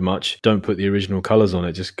changes so much, don't put the original colours on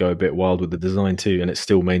it. Just go a bit wild with the design too, and it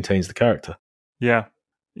still maintains the character. Yeah.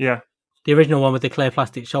 The original one with the clear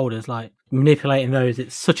plastic shoulders, like manipulating those,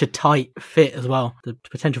 it's such a tight fit as well. The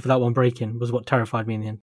potential for that one breaking was what terrified me in the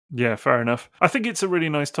end. Yeah, fair enough. I think it's a really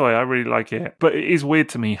nice toy. I really like it. But it is weird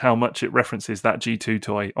to me how much it references that G2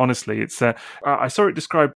 toy. Honestly, it's I saw it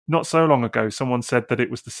described not so long ago. Someone said that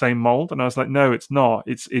it was the same mold, and I was like, no, it's not.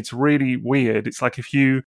 It's really weird. It's like if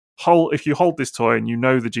you hold this toy and you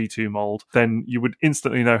know the G2 mold, then you would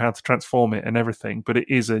instantly know how to transform it and everything. But it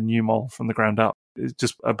is a new mold from the ground up. It's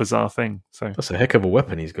just a bizarre thing. So That's a heck of a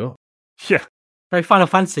weapon he's got. yeah, Very Final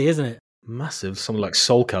Fantasy, isn't it? Massive, something like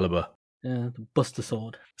Soul Calibur. Yeah, the Buster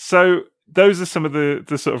Sword. so those are some of the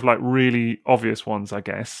sort of like really obvious ones, I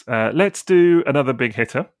guess. Let's do another big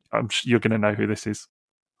hitter. You're going to know who this is.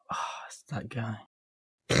 Oh, it's that guy.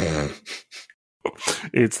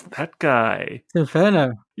 It's that guy. It's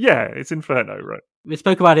Inferno. Yeah, it's Inferno, right? We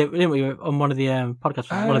spoke about it, didn't we, on one of the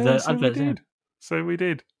podcasts, one of the So we adverts. Yeah. did. So we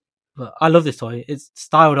did. But I love this toy. It's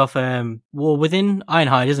styled off War Within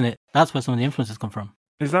Ironhide, isn't it? That's where some of the influences come from.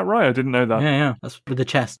 Is that right? I didn't know that. Yeah. That's with the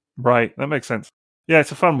chest. Right, that makes sense. Yeah,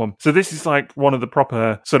 it's a fun one. So this is like one of the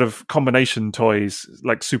proper sort of combination toys,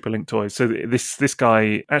 like Super Link toys. So this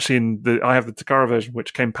guy, actually I have the Takara version,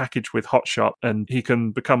 which came packaged with Hotshot, and he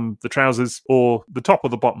can become the trousers or the top or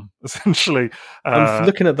the bottom, essentially. I'm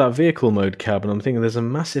looking at that vehicle mode cab, and I'm thinking there's a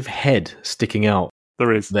massive head sticking out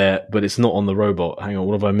There is. there, but it's not on the robot. Hang on,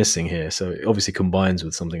 what am I missing here? So it obviously combines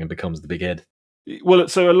with something and becomes the big head. Well,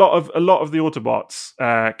 so a lot of the Autobots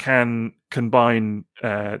can combine,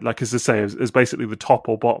 like as I say, as basically the top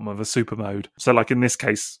or bottom of a super mode. So, like in this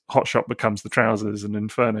case, Hotshot becomes the trousers, and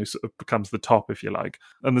Inferno sort of becomes the top, if you like.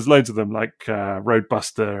 And there's loads of them, like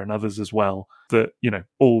Roadbuster and others as well, that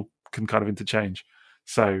all can kind of interchange.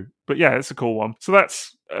 So, but yeah, it's a cool one. So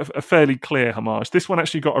that's a fairly clear homage. This one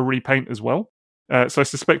actually got a repaint as well. So I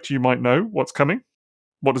suspect you might know what's coming.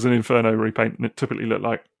 What does an Inferno repaint typically look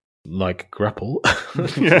like? Like Grapple.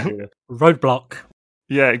 Yeah. Roadblock.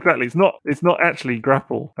 Yeah, exactly. It's not actually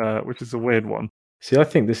Grapple, which is a weird one. See, I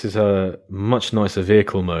think this is a much nicer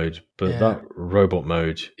vehicle mode, but Yeah. that robot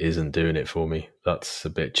mode isn't doing it for me. That's a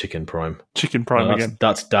bit Chicken Prime. Chicken Prime that's, again.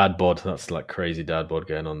 That's dad bod. That's like crazy dad bod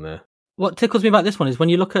going on there. What tickles me about this one is when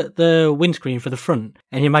you look at the windscreen for the front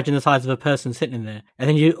and you imagine the size of a person sitting in there, and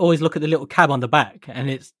then you always look at the little cab on the back and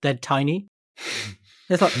it's dead tiny.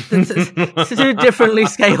 It's like it's two differently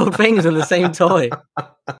scaled things in the same toy.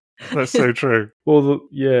 That's so true. Well,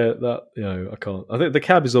 I can't. I think the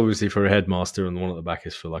cab is obviously for a headmaster, and the one at the back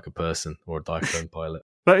is for like a person or a diphone pilot.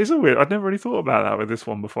 That is a weird. I'd never really thought about that with this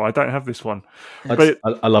one before. I don't have this one.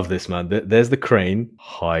 I love this, man. There's the crane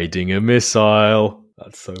hiding a missile.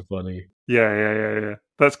 That's so funny. Yeah.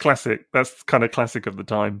 That's classic. That's kind of classic of the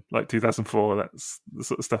time, like 2004. That's the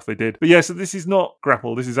sort of stuff they did. But yeah, so this is not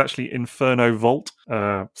Grapple. This is actually Inferno Volt.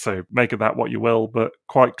 So make of that what you will, but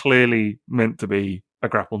quite clearly meant to be a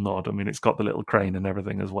Grapple nod. I mean, it's got the little crane and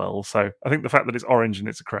everything as well. So I think the fact that it's orange and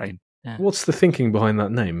it's a crane. Yeah. What's the thinking behind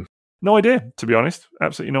that name? No idea, to be honest.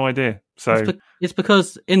 Absolutely no idea. So it's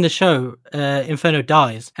because in the show, Inferno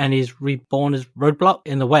dies and is reborn as Roadblock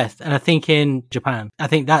in the West, and I think in Japan. I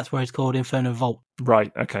think that's where it's called Inferno Volt.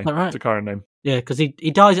 Right, okay. Right. It's a current name. Yeah, because he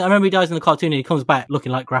dies. I remember he dies in the cartoon and he comes back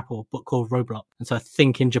looking like Grapple, but called Roadblock. And so I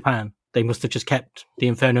think in Japan, they must have just kept the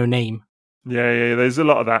Inferno name. Yeah. There's a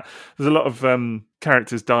lot of that. There's a lot of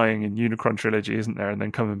characters dying in Unicron trilogy, isn't there? And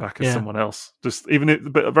then coming back as someone else. But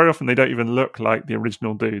very often they don't even look like the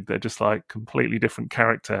original dude. They're just like completely different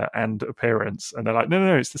character and appearance. And they're like,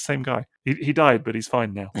 no, it's the same guy. He died, but he's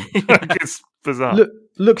fine now. Like, it's bizarre.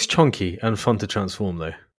 Looks chunky and fun to transform,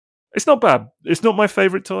 though. It's not bad. It's not my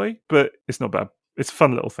favorite toy, but it's not bad. It's a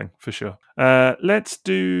fun little thing for sure. Let's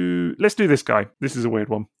do this guy. This is a weird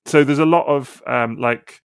one. So there's a lot of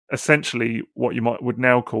essentially what you would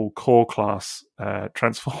now call core class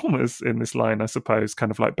Transformers in this line, I suppose,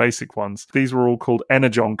 kind of like basic ones. These were all called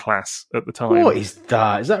Energon class at the time. What is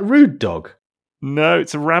that? Is that Rude Dog? No,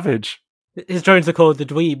 it's a Ravage. His drones are called the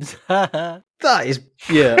Dweebs. That is,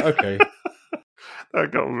 yeah, okay.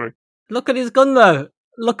 That got me. Look at his gun, though.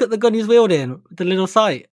 Look at the gun he's wielding, the little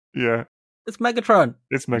sight. Yeah. It's Megatron.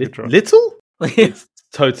 It's Megatron. Little? It's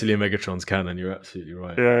totally a Megatron's canon. You're absolutely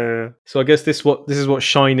right. Yeah. So I guess this is what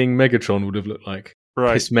shining Megatron would have looked like.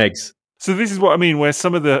 Right. Piss Megs. So this is what I mean, where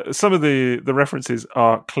some of the references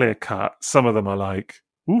are clear cut. Some of them are like,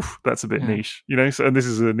 oof, that's a bit niche, you know. So, and this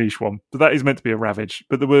is a niche one, but that is meant to be a Ravage.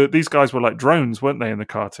 But these guys were like drones, weren't they, in the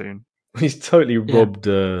cartoon? He's totally robbed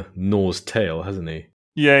Nor's tail, hasn't he?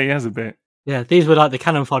 Yeah, he has a bit. Yeah, these were like the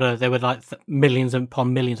cannon fodder. They were like millions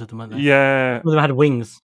upon millions of them, weren't they? Yeah. Some of them had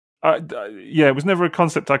wings. It was never a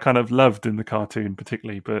concept I kind of loved in the cartoon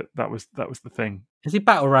particularly, but that was the thing. Is it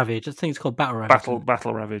Battle Ravage? I think it's called Battle Ravage.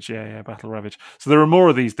 Battle Ravage, yeah, Battle Ravage. So there are more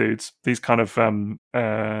of these dudes, these kind of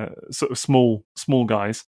sort of small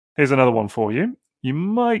guys. Here's another one for you. You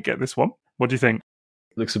might get this one. What do you think?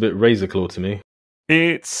 Looks a bit Razor Claw to me.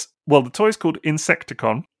 The toy's called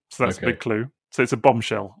Insecticon, so that's a big clue. So it's a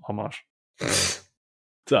bombshell homage.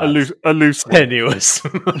 A loose one. Tenuous.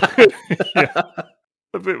 Yeah.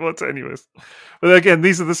 A bit more tenuous. But again,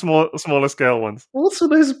 these are the smaller scale ones. What's with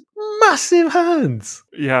those massive hands?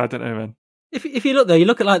 Yeah, I don't know, man. If you look though, you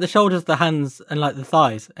look at like the shoulders, the hands, and like the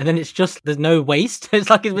thighs, and then it's just there's no waist. It's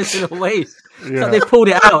like he's missing a waist. It's like they've pulled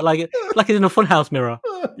it out, like it's in a funhouse mirror.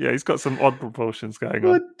 Yeah, he's got some odd proportions going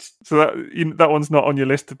on. So that one's not on your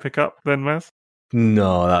list to pick up, then, Maz?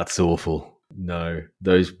 No, that's awful. No,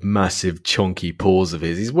 those massive chunky paws of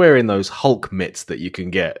his. He's wearing those Hulk mitts that you can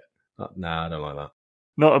get. Nah, I don't like that.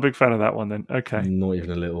 Not a big fan of that one, then. Okay. Not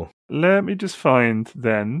even a little. Let me just find,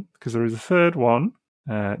 then, because there is a third one.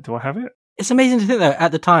 Do I have it? It's amazing to think, though,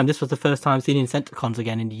 at the time, this was the first time seeing Insecticons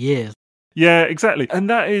again in years. Yeah, exactly. And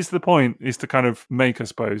that is the point, is to kind of make, I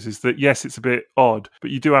suppose, is that, yes, it's a bit odd, but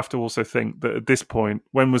you do have to also think that at this point,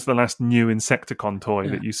 when was the last new Insecticon toy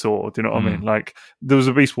that you saw? Do you know what I mean? Like, there was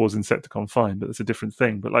a Beast Wars Insecticon, fine, but that's a different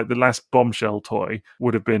thing. But, like, the last Bombshell toy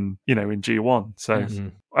would have been, in G1. So,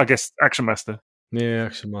 I guess Action Master. Yeah,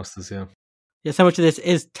 Action Masters, yeah. Yeah, so much of this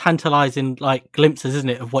is tantalizing, like, glimpses, isn't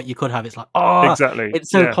it, of what you could have. It's like, exactly. It's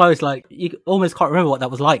so close, like, you almost can't remember what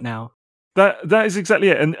that was like now. That is exactly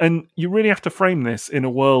it. And you really have to frame this in a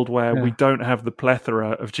world where we don't have the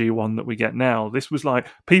plethora of G1 that we get now. This was like,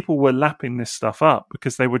 people were lapping this stuff up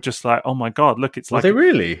because they were just like, oh my God, look, it's like... Were they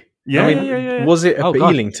really? Yeah, I mean, was it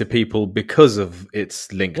appealing to people because of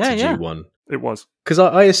its link to G1? It was. Because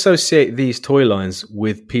I associate these toy lines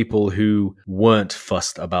with people who weren't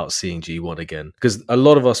fussed about seeing G1 again. Because a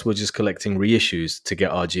lot of us were just collecting reissues to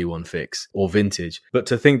get our G1 fix or vintage. But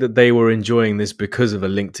to think that they were enjoying this because of a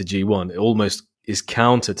link to G1, it almost is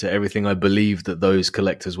counter to everything I believe that those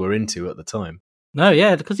collectors were into at the time. No,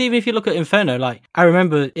 yeah, because even if you look at Inferno, like, I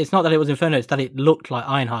remember it's not that it was Inferno, it's that it looked like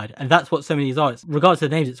Ironhide. And that's what so many of these are. It's, regardless of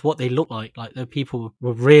the names, it's what they look like. Like, the people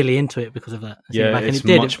were really into it because of that. Yeah, it's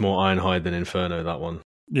much more Ironhide than Inferno, that one.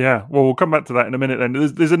 Yeah, well, we'll come back to that in a minute then.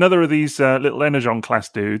 There's another of these little Energon class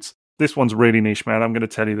dudes. This one's really niche, man. I'm going to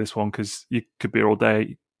tell you this one because you could be here all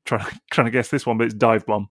day. trying to guess this one, but it's Dive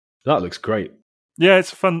Bomb. That looks great. Yeah,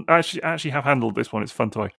 it's fun. I actually have handled this one. It's a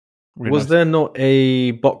fun toy. Really Was nice. there not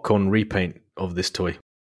a BotCon repaint of this toy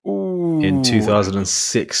in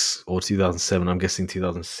 2006 or 2007? I'm guessing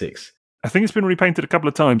 2006. I think it's been repainted a couple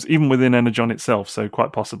of times, even within Energon itself, so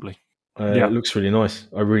quite possibly. Yeah. It looks really nice.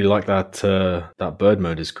 I really like that. That bird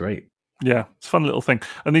mode is great. Yeah, it's a fun little thing.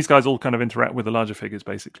 And these guys all kind of interact with the larger figures,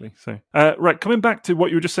 basically. So, right, coming back to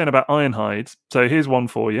what you were just saying about Ironhide. So here's one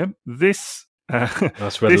for you. This...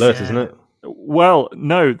 That's Red this- Alert, isn't it? Well,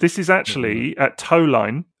 no, this is actually...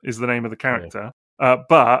 Toeline is the name of the character.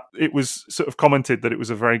 But it was sort of commented that it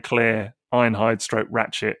was a very clear Ironhide /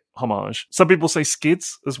 Ratchet homage. Some people say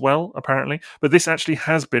Skids as well, apparently. But this actually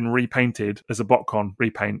has been repainted as a BotCon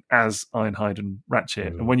repaint as Ironhide and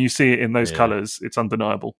Ratchet. And when you see it in those colours, it's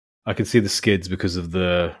undeniable. I can see the skids because of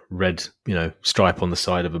the red, stripe on the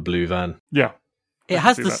side of a blue van. Yeah. It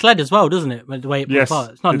has see the that. sled as well, doesn't it? The way it moves Yes,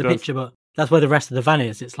 apart. It's not in it the does. picture, but that's where the rest of the van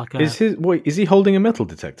is. It's like a... Is he holding a metal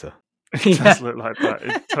detector? It does look like that.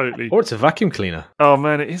 It totally... Or it's a vacuum cleaner. Oh,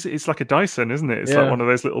 man, it's like a Dyson, isn't it? It's like Yeah. one of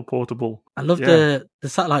those little portable... I love the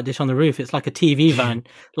satellite dish on the roof. It's like a TV van.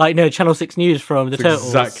 Like, Channel 6 News from the That's Turtles.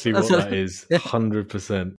 exactly what That's that is. Yeah.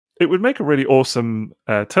 100%. It would make a really awesome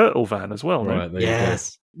turtle van as well, Right, right? there you go.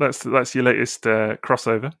 Yes. That's your latest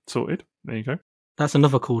crossover sorted. There you go. That's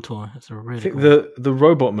another cool toy. That's a I really think cool. the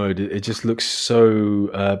robot mode, it just looks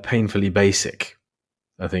so painfully basic,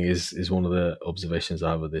 I think is one of the observations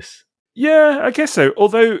I have of this. Yeah, I guess so.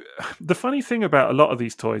 Although the funny thing about a lot of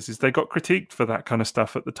these toys is they got critiqued for that kind of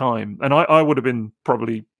stuff at the time. And I would have been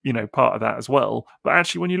probably, part of that as well. But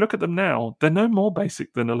actually, when you look at them now, they're no more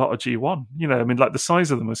basic than a lot of G1. Like the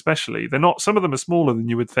size of them especially. They're not, some of them are smaller than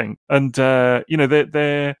you would think. And,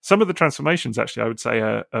 they're some of the transformations actually, I would say,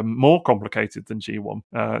 are more complicated than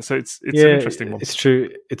G1. So it's an interesting one. It's true.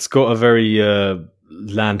 It's got a very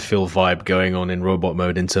landfill vibe going on in robot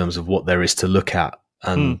mode in terms of what there is to look at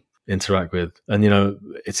and interact with. And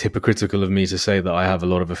it's hypocritical of me to say that I have a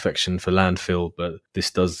lot of affection for landfill, but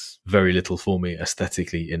this does very little for me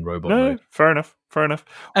aesthetically in robot No, mode. fair enough.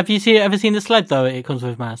 Have you ever seen the sled, though, it comes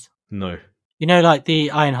with, Maz? No. Like the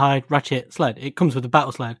Ironhide Ratchet sled. It comes with the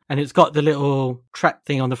battle sled. And it's got the little track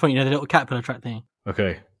thing on the front, the little caterpillar track thing.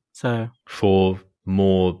 Okay. So... For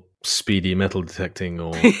more speedy metal detecting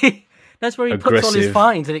or That's where he puts all his Aggressive.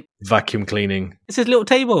 finds. And vacuum cleaning. it's his little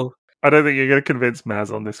table. I don't think you're going to convince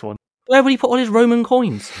Maz on this one. Where would he put all his Roman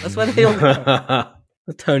coins? That's where they all go. That's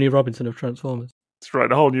The Tony Robinson of Transformers. Let's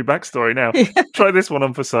write a whole new backstory now. Try this one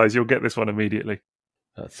on for size. You'll get this one immediately.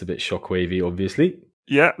 a bit shockwavy, obviously.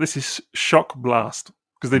 Yeah, this is Shock Blast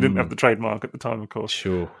because they didn't have the trademark at the time, of course.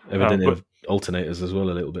 Sure. Evidently but- have alternators as well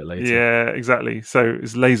a little bit later. Yeah, exactly. So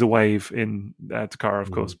it's Laser Wave in Takara, of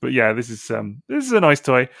course. But yeah, this is a nice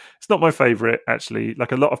toy. It's not my favorite, actually.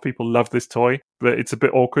 Like a lot of people love this toy, but it's a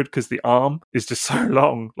bit awkward because the arm is just so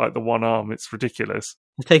long. Like the one arm, it's ridiculous.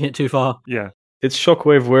 He's taking it too far. Yeah, It's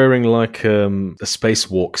Shockwave wearing like a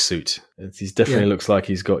spacewalk suit. He definitely looks like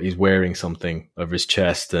he's wearing something over his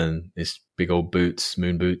chest and his big old boots,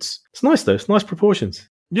 moon boots. It's nice though. It's nice proportions.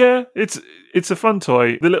 yeah. It's a fun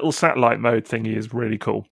toy. The little satellite mode thingy is really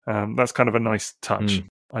cool. That's kind of a nice touch.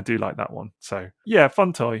 I do like that one. So yeah,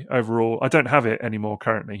 fun toy overall. I don't have it anymore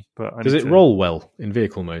currently, but I Does need it to- roll well in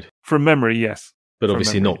vehicle mode? from memory? Yes. But From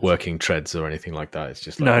obviously memory, not yes. working treads or anything like that. It's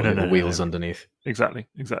just No, like no, little no, wheels no. underneath. Exactly.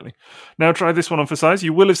 Now try this one on for size.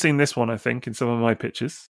 You will have seen this one, I think, in some of my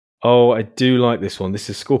pictures. Oh, I do like this one. This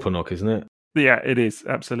is Scorponok, isn't it? Yeah, it is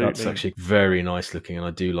absolutely. That's actually very nice looking, and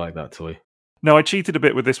I do like that toy. No, I cheated a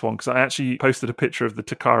bit with this one because I actually posted a picture of the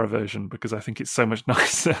Takara version because I think it's so much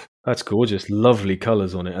nicer. That's gorgeous. Lovely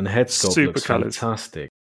colours on it, and head sculpt Super looks colours. fantastic.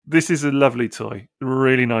 This is a lovely toy,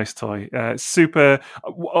 really nice toy. Super.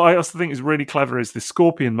 What I also think is really clever is the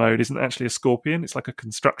Scorpion mode isn't actually a Scorpion; it's like a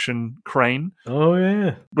construction crane, Oh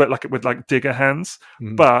yeah. but like with like digger hands.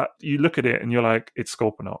 Mm. But you look at it and you're like, it's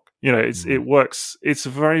Scorponok. It works. It's a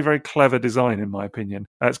very, very clever design, in my opinion.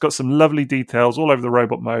 It's got some lovely details all over the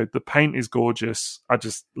robot mode. The paint is gorgeous. I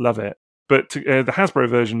just love it. But the Hasbro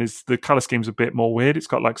version is the color scheme's a bit more weird. It's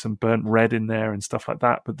got like some burnt red in there and stuff like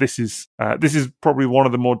that. But this is probably one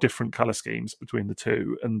of the more different color schemes between the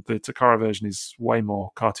two. And the Takara version is way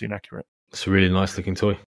more cartoon accurate. It's a really nice looking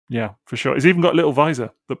toy. Yeah, for sure. It's even got a little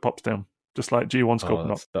visor that pops down, just like G1 Oh,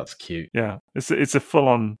 Scorponok. that's cute. Yeah, it's a full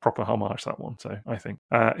on proper homage, that one. So I think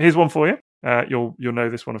here's one for you. You'll know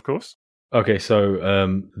this one, of course. Okay,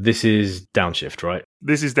 so this is Downshift, right?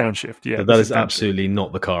 This is Downshift. Yeah, But this that is Downshift. absolutely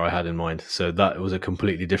not the car I had in mind. So that was a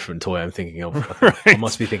completely different toy I'm thinking of. I Right.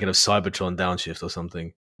 must be thinking of Cybertron Downshift or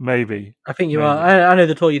something. Maybe. I think you Maybe. are. I know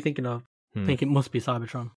the toy you're thinking of. Hmm. I think it must be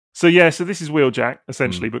Cybertron. So this is Wheeljack,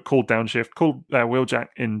 essentially, but called Downshift, called Wheeljack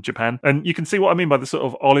in Japan. And you can see what I mean by the sort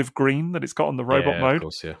of olive green that it's got on the robot mode. Of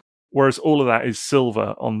course, yeah. Whereas all of that is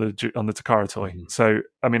silver on the Takara toy. So,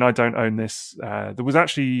 I mean, I don't own this. There was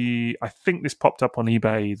actually, I think this popped up on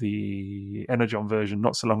eBay, the Energon version,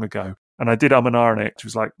 not so long ago. And I did and ahh on it, which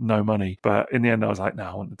was like no money. But in the end, I was like, no,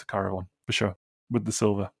 I want the Takara one for sure, with the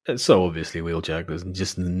silver. It's so obviously Wheeljack. There's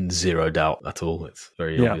just zero doubt at all. It's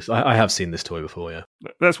very obvious. I have seen this toy before, yeah.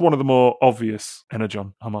 That's one of the more obvious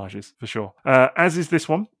Energon homages, for sure. As is this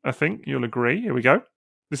one, I think. You'll agree. Here we go.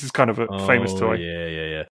 This is kind of a famous toy.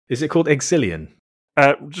 Yeah. Is it called Exilion?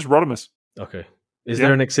 Just Rodimus. Okay. Is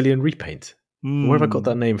there an Exilion repaint? Where have I got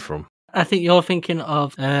that name from? I think you're thinking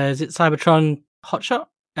of, is it Cybertron Hotshot?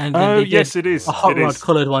 And yes, it is. A hot rod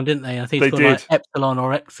coloured one, didn't they? I think it's they called did. like Epsilon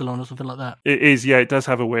or Exelon or something like that. It is, yeah. It does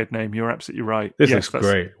have a weird name. You're absolutely right. This looks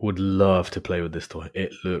great. Would love to play with this toy.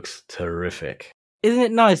 It looks terrific. Isn't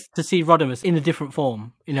it nice to see Rodimus in a different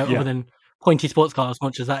form, other than pointy sports car, as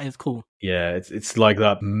much as that is cool? Yeah, it's like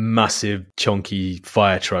that massive, chunky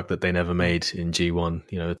fire truck that they never made in G1.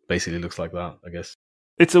 It basically looks like that, I guess.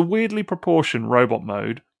 It's a weirdly proportioned robot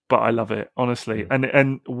mode, but I love it, honestly.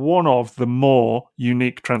 And one of the more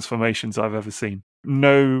unique transformations I've ever seen.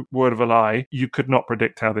 No word of a lie, you could not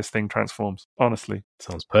predict how this thing transforms, honestly.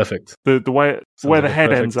 Sounds perfect. The way where the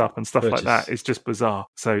head ends perfect up and stuff purchase. like that is just bizarre.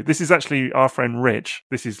 So this is actually our friend Rich.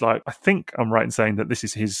 This is like, I think I'm right in saying that this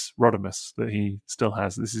is his Rodimus that he still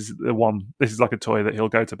has. This is the one. This is like a toy that he'll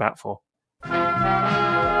go to bat for.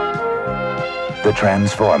 The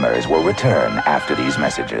Transformers will return after these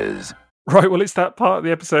messages. Right, well, it's that part of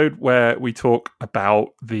the episode where we talk about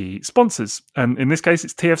the sponsors. And in this case,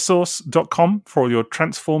 it's tfsource.com for all your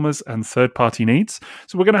Transformers and third-party needs.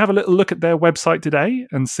 So we're going to have a little look at their website today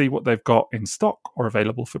and see what they've got in stock or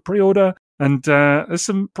available for pre-order. And there's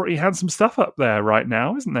some pretty handsome stuff up there right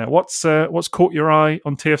now, isn't there? What's caught your eye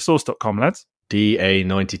on tfsource.com, lads?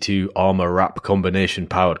 DA92 Armor Wrap Combination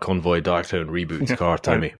Powered Convoy Darktone Reboots car,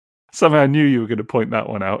 Tommy. Somehow I knew you were going to point that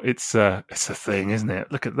one out. It's a thing, isn't it?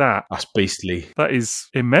 Look at that. That's beastly. That is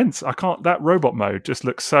immense. That robot mode just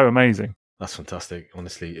looks so amazing. That's fantastic.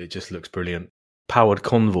 Honestly, it just looks brilliant. Powered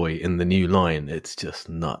Convoy in the new line. It's just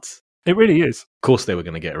nuts. It really is. Of course they were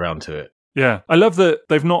going to get around to it. Yeah. I love that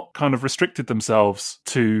they've not kind of restricted themselves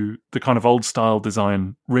to the kind of old style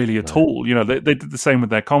design really at all. They did the same with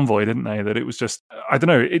their Convoy, didn't they? That it was just, I don't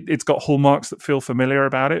know, it's got hallmarks that feel familiar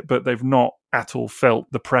about it, but they've not at all felt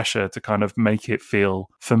the pressure to kind of make it feel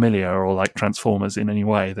familiar or like Transformers in any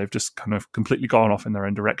way. They've just kind of completely gone off in their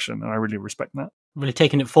own direction, and I really respect that. Really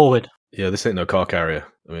taking it forward. Yeah, this ain't no car carrier.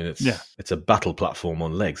 I mean, it's a battle platform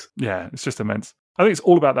on legs. Yeah, it's just immense. I think it's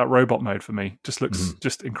all about that robot mode for me. Just looks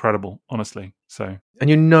just incredible, honestly. So, and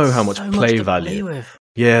you know how much so play to value. play with.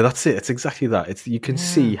 Yeah, that's it. It's exactly that. You can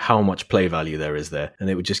see how much play value there is there, and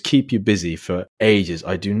it would just keep you busy for ages.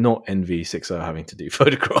 I do not envy 6.0 having to do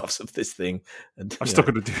photographs of this thing. And, I'm still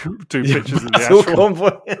going to do pictures of the battle actual convoy.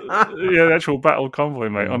 the actual battle convoy,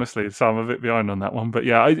 mate. Honestly, so I'm a bit behind on that one, but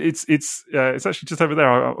yeah, it's actually just over there.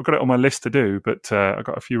 I've got it on my list to do, but I've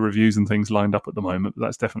got a few reviews and things lined up at the moment. But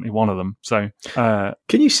that's definitely one of them. So,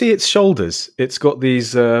 can you see its shoulders? It's got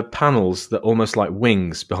these panels that almost like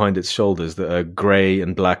wings behind its shoulders that are grey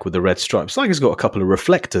and black with the red stripes. It's like it's got a couple of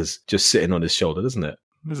reflectors just sitting on his shoulder, doesn't it?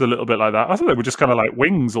 There's a little bit like that. I thought they were just kind of like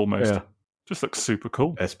wings almost. Yeah. Just looks super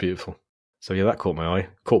cool. That's beautiful. So yeah, that caught my eye.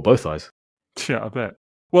 Caught both eyes. Yeah, I bet.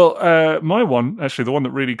 Well, my one, actually, the one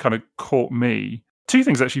that really kind of caught me, two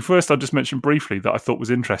things actually. First, I'll just mention briefly that I thought was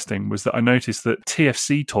interesting was that I noticed that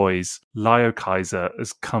TFC Toys, Lio Kaiser,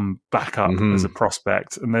 has come back up as a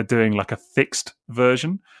prospect, and they're doing like a fixed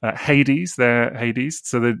version. Hades, they're Hades.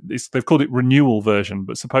 So they've called it renewal version,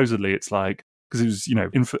 but supposedly it's like, because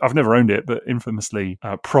it was, I've never owned it, but infamously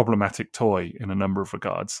problematic toy in a number of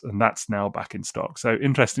regards, and that's now back in stock. So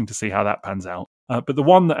interesting to see how that pans out. But the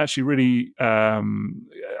one that actually really, I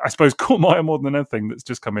suppose, caught my eye more than anything that's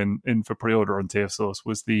just come in for pre-order on TF Source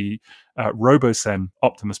was the Robosen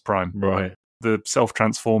Optimus Prime. Right. The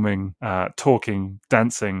self-transforming, talking,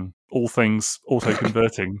 dancing, all things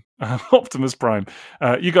auto-converting Optimus Prime.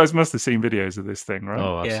 You guys must have seen videos of this thing, right?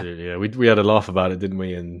 Oh, absolutely. Yeah. We had a laugh about it, didn't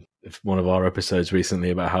we? In one of our episodes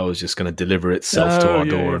recently about how it was just going to deliver itself to our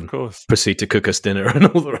door and proceed to cook us dinner and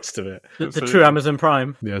all the rest of it. The true Amazon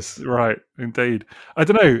Prime. Yes. Right, indeed. I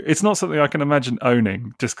don't know. It's not something I can imagine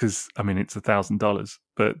owning just because, I mean, it's $1,000,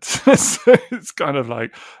 but it's kind of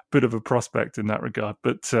like a bit of a prospect in that regard.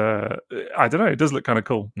 But I don't know. It does look kind of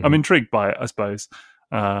cool. Mm-hmm. I'm intrigued by it, I suppose.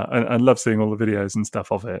 And love seeing all the videos and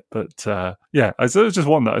stuff of it. But yeah, it was just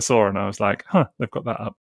one that I saw and I was like, they've got that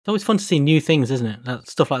up. It's always fun to see new things, isn't it?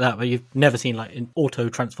 Stuff like that where you've never seen like an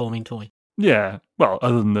auto-transforming toy. Yeah, well,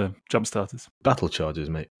 other than the jump starters. Battle charges,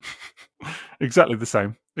 mate. Exactly the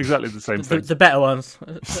same. Exactly the same thing. The better ones,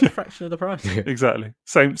 at a fraction of the price. Exactly.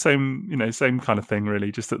 Same, same kind of thing,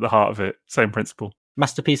 really, just at the heart of it. Same principle.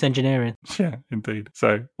 Masterpiece engineering. Yeah, indeed.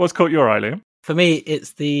 So, what's caught your eye, Liam? For me,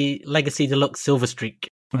 it's the Legacy Deluxe Silver Streak.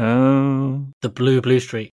 Oh, The blue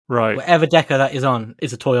streak. right. Whatever decker that is on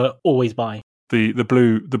is a toy I always buy. The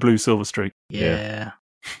blue silver streak. Yeah.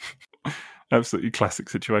 Absolutely classic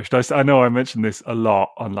situation. I know I mentioned this a lot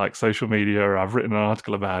on like social media, or I've written an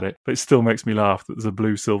article about it, but it still makes me laugh that there's a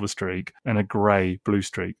blue silver streak and a grey blue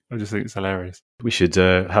streak. I just think it's hilarious. We should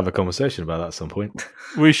have a conversation about that at some point.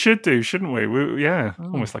 We should do, shouldn't we?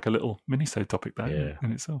 Almost like a little mini-sode topic that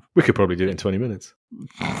in itself. We could probably do it in 20 minutes.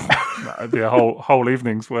 That'd be a whole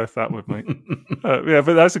evening's worth, that would, mate. But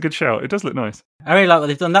that's a good shout. It does look nice. I really like what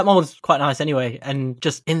they've done. That mold's quite nice anyway, and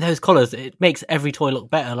just in those colours, it makes every toy look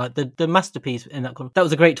better. Like the masterpiece in that colour, that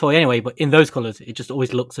was a great toy anyway, but in those colours, it just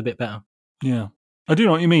always looks a bit better. Yeah. I do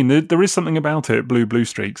know what you mean. There is something about it, blue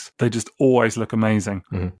streaks. They just always look amazing.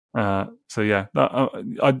 Mm-hmm. So yeah,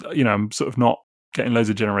 I'm sort of not getting loads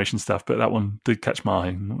of generation stuff, but that one did catch my eye.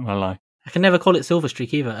 I'm not gonna lie. I can never call it Silver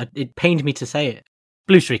Streak either. It pained me to say it.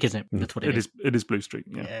 Blue Streak, isn't it? That's what it is. It is blue streak.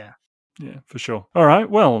 Yeah. Yeah. Yeah, for sure. All right.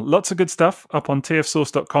 Well, lots of good stuff up on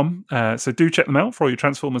tfsource.com. So do check them out for all your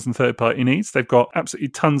Transformers and third-party needs. They've got absolutely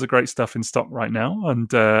tons of great stuff in stock right now,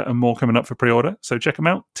 and more coming up for pre-order. So check them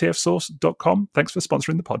out, tfsource.com. Thanks for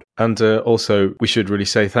sponsoring the pod. And also, we should really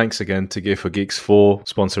say thanks again to Gear for Geeks for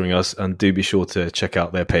sponsoring us, and do be sure to check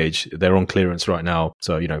out their page. They're on clearance right now,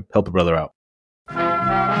 so, help a brother out.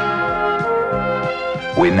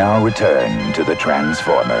 We now return to the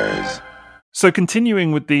Transformers. So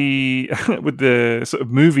continuing with the with the sort of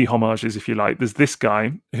movie homages, if you like, there's this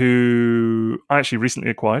guy who I actually recently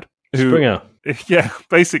acquired. Springer. Yeah,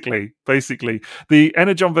 basically. The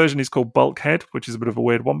Energon version is called Bulkhead, which is a bit of a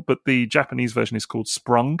weird one, but the Japanese version is called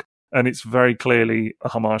Sprung, and it's very clearly a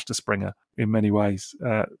homage to Springer in many ways.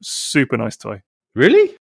 Super nice toy.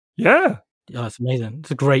 Really? Yeah. Oh, it's amazing.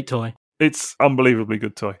 It's a great toy. It's unbelievably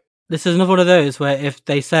good toy. This is another one of those where if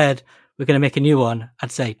they said, we're going to make a new one,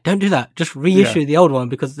 I'd say, don't do that. Just reissue the old one,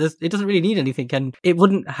 because it doesn't really need anything, and it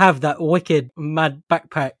wouldn't have that wicked, mad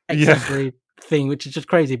backpack accessory thing, which is just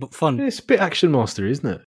crazy but fun. It's a bit Action Master, isn't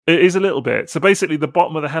it? It is a little bit. So basically, the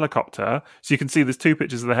bottom of the helicopter. So you can see there's two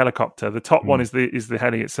pictures of the helicopter. The top one is the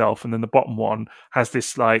heli itself, and then the bottom one has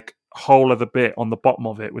this like whole other bit on the bottom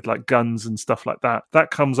of it with like guns and stuff like that. That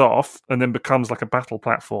comes off and then becomes like a battle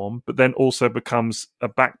platform, but then also becomes a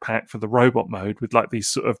backpack for the robot mode with like these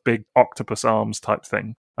sort of big octopus arms type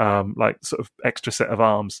thing. Like sort of extra set of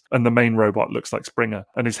arms, and the main robot looks like Springer,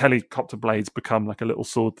 and his helicopter blades become like a little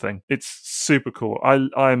sword thing. It's super cool.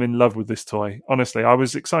 I am in love with this toy. Honestly, I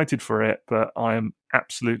was excited for it, but I am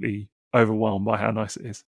absolutely overwhelmed by how nice it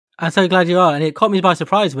is. I'm so glad you are, and it caught me by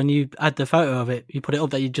surprise when you had the photo of it. You put it up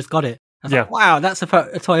that you just got it. I was like, wow, that's a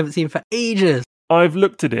toy I haven't seen for ages. I've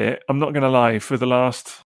looked at it, I'm not going to lie, for the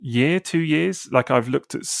last year, 2 years. Like, I've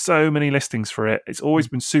looked at so many listings for it. It's always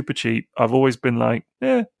been super cheap. I've always been like,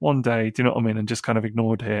 one day, do you know what I mean? And just kind of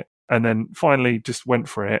ignored it. And then finally just went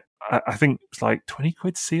for it. I think it's like 20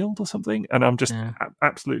 quid sealed or something. And I'm just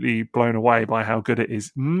absolutely blown away by how good it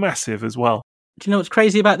is. Massive as well. Do you know what's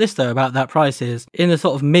crazy about this, though, about that price is, in the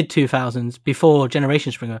sort of mid-2000s, before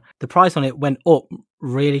Generation Springer, the price on it went up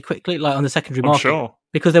really quickly, like on the secondary market. Sure.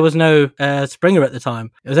 Because there was no Springer at the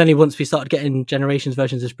time. It was only once we started getting Generations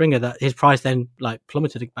versions of Springer that his price then like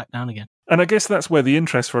plummeted back down again. And I guess that's where the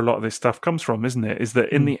interest for a lot of this stuff comes from, isn't it? Is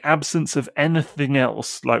that in the absence of anything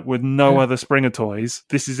else, like with no other Springer toys,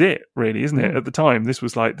 this is it, really, isn't it? At the time, this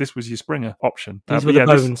was your Springer option. These were the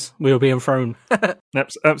bones we were being thrown.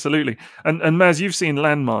 Absolutely. And Maz, you've seen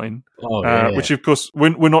Landmine, which of course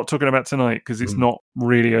we're not talking about tonight because it's not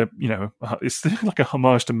really it's like a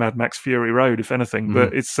homage to Mad Max Fury Road, if anything.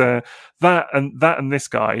 But it's that and this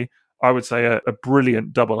guy, I would say a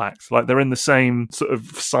brilliant double act. Like, they're in the same sort of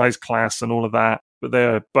size class and all of that, but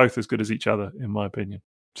they're both as good as each other, in my opinion.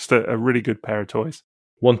 Just a really good pair of toys.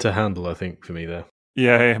 One to handle, I think, for me there.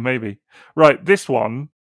 Yeah, maybe. Right, this one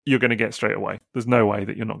you're going to get straight away. There's no way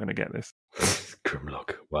that you're not going to get this.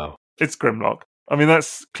 Grimlock, wow. It's Grimlock. I mean,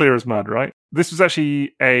 that's clear as mud, right? This was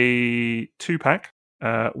actually a 2-pack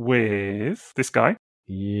with this guy.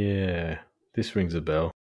 Yeah, this rings a bell.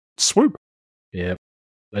 Swoop. Yeah,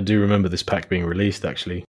 I do remember this pack being released,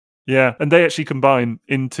 actually. Yeah, and they actually combine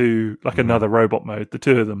into like another robot mode, the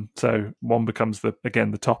two of them. So one becomes the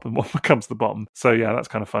top and one becomes the bottom. So yeah, that's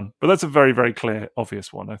kind of fun. But that's a very, very clear,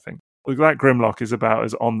 obvious one, I think. That Grimlock is about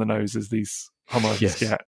as on the nose as these homages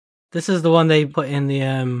get. This is the one they put in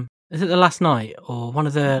the is it The Last Night or one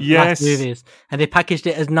of the Yes. last movies? And they packaged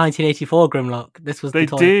it as 1984 Grimlock. This was They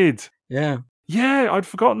the toy. did. Yeah. Yeah, I'd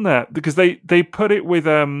forgotten that because they put it with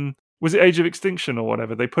was it Age of Extinction or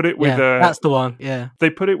whatever? They put it with Yeah, that's the one. Yeah. they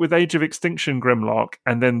put it with Age of Extinction Grimlock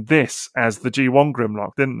and then this as the G1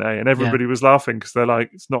 Grimlock, didn't they? And everybody was laughing because they're like,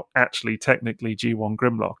 it's not actually technically G1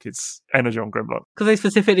 Grimlock, it's Energon Grimlock. Because they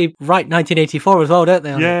specifically write 1984 as well, don't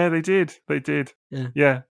they? on it? Yeah, they did. They did.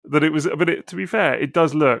 Yeah. That it was, but to be fair, it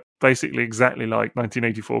does look basically exactly like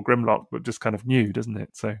 1984 Grimlock, but just kind of new, doesn't it?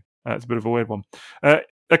 So it's a bit of a weird one.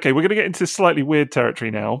 Okay, we're going to get into slightly weird territory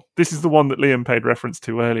now. This is the one that Liam paid reference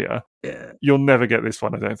to earlier. Yeah. You'll never get this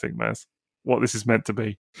one, I don't think, Maz. What this is meant to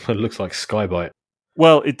be. It looks like Skybite.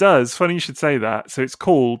 Well, it does. Funny you should say that. So it's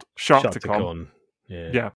called Sharktacon. Sharktacon.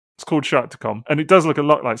 Yeah. It's called Sharktacon. And it does look a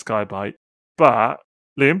lot like Skybite. But,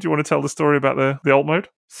 Liam, do you want to tell the story about the alt mode?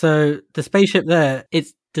 So the spaceship there,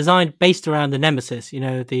 it's designed based around the Nemesis, you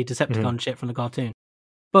know, the Decepticon ship from the cartoon.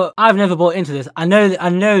 But I've never bought into this. I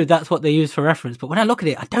know that's what they use for reference, but when I look at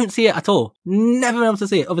it, I don't see it at all. Never been able to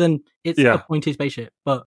see it, other than it's a pointy spaceship.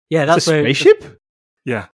 But yeah, that's It's a where spaceship?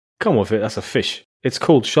 Yeah. Come off it, that's a fish. It's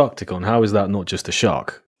called Sharktacon. How is that not just a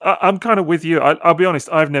shark? I'm kind of with you. I'll be honest,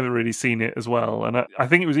 I've never really seen it as well. And I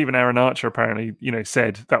think it was even Aaron Archer apparently,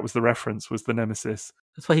 said that was the reference, was the Nemesis.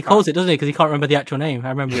 That's what he calls it, doesn't he? Because he can't remember the actual name. I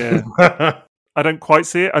remember. Yeah. I don't quite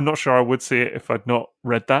see it. I'm not sure I would see it if I'd not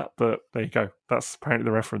read that, but there you go. That's apparently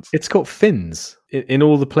the reference. It's got fins in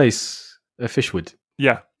all the place a fish would.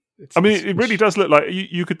 Yeah. It's, I mean, it really does look like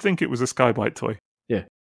you could think it was a Skybite toy. Yeah.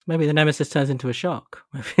 Maybe the Nemesis turns into a shark.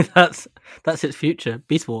 Maybe that's its future.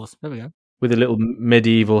 Beast Wars. There we go. With a little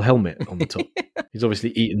medieval helmet on the top. He's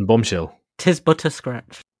obviously eaten Bombshell. 'Tis but a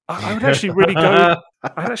scratch. I would actually really go.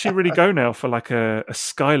 I'd actually really go now for like a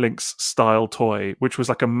Skylynx style toy, which was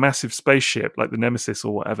like a massive spaceship, like the Nemesis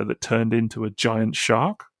or whatever, that turned into a giant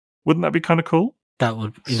shark. Wouldn't that be kind of cool? That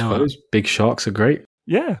would, I suppose big sharks are great.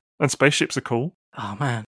 Yeah, and spaceships are cool. Oh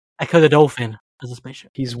man, Echo the Dolphin as a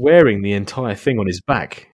spaceship. He's wearing the entire thing on his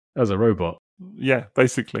back as a robot. Yeah,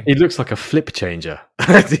 basically. He looks like a flip changer.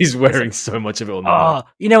 He's wearing so much of it on the back.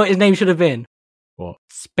 You know what his name should have been? What?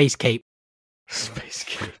 Space Cape. Space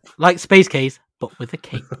Cape. Like Space Case, but with a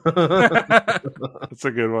cape. That's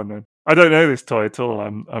a good one, then. I don't know this toy at all.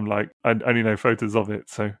 I'm like, I only know photos of it,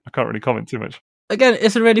 so I can't really comment too much. Again,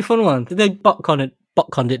 it's a really fun one. They botconned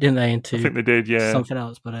it, didn't they, into I think they did, yeah. something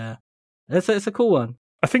else, but it's a cool one.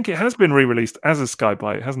 I think it has been re-released as a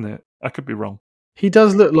Skybite, hasn't it? I could be wrong. He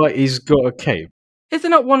does look like he's got a cape. Is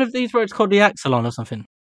there not one of these where it's called the Axelon or something?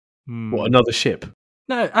 What, another ship?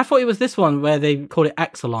 No, I thought it was this one where they called it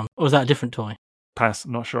Axelon. Or was that a different toy? Pass.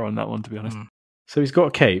 Not sure on that one, to be honest. So he's got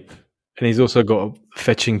a cape, and he's also got a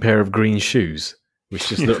fetching pair of green shoes, which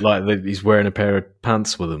just look like he's wearing a pair of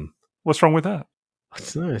pants with them. What's wrong with that?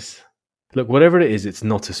 That's nice. Look, whatever it is, it's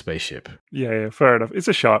not a spaceship. Yeah, fair enough. It's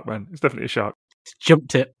a shark, man. It's definitely a shark.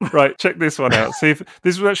 Jumped it. Right, check this one out. See if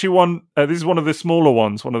this was actually one. This is one of the smaller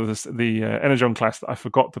ones, one of the Energon class that I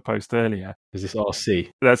forgot to post earlier. Is this RC?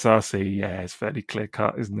 That's RC. Yeah, it's fairly clear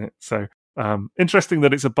cut, isn't it? So interesting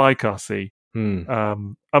that it's a bike RC.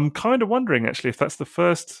 I'm kind of wondering actually if that's the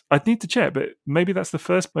first. I'd need to check, but maybe that's the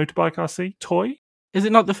first motorbike RC toy. Is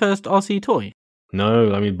it not the first RC toy?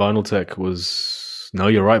 No, I mean Binaltech was. No,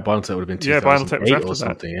 you're right. Binaltech would have been 2008 Binaltech was after or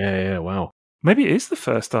something. Yeah, wow. Maybe it is the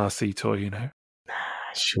first RC toy.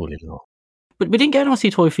 Surely not. But we didn't get an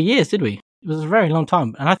RC toy for years, did we? It was a very long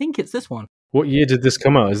time, and I think it's this one. What year did this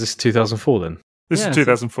come out? Is this 2004 then? This is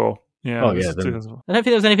 2004. Yeah. Oh, this yeah, is then. 2004. I don't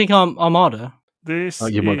think there was anything on Armada. This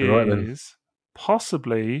you might be right then. is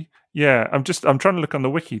possibly, yeah. I'm trying to look on the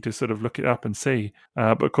wiki to sort of look it up and see,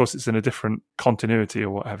 but of course it's in a different continuity or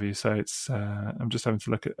what have you. So it's I'm just having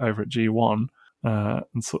to look over at G1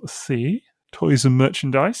 and sort of see toys and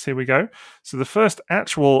merchandise. Here we go. So the first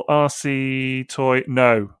actual RC toy.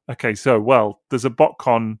 No, okay. So there's a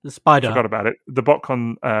BotCon. The Spider. Forgot about it. The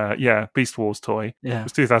BotCon, Beast Wars toy. Yeah. It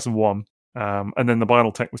was 2001. And then the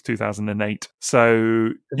Binaltech was 2008. So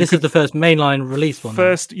this is the first mainline release one.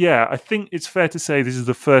 Yeah, I think it's fair to say this is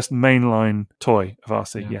the first mainline toy of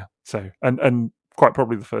RC. Yeah. So and quite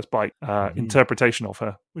probably the first bike interpretation of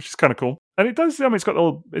her, which is kind of cool. And it does. I mean, it's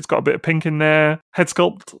got a bit of pink in there. Head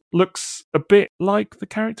sculpt looks a bit like the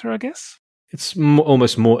character, I guess. It's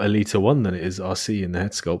almost more Elita 1 than it is RC in the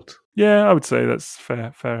head sculpt. Yeah, I would say that's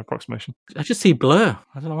fair approximation. I just see blur.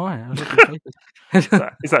 I don't know why. Is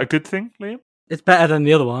that a good thing, Liam? It's better than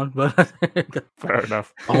the other one, but fair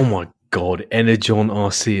enough. Oh my god, Energon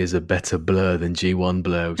RC is a better blur than G1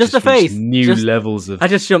 blur. Just the face. Levels of. I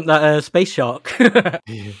just jumped that space shark.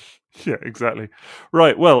 Yeah, exactly.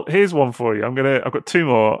 Right. Well, here's one for you. I've got two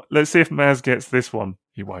more. Let's see if Maz gets this one.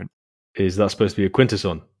 He won't. Is that supposed to be a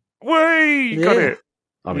Quintesson? Way, you got Yeah. it.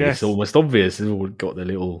 I mean, Yes. it's almost obvious. It's all got the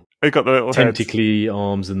little They got the little heads. tentacly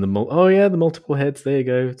arms and the the multiple heads. There you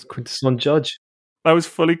go. It's Quintesson Judge. I was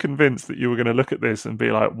fully convinced that you were going to look at this and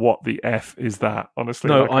be like, "What the f is that?" Honestly,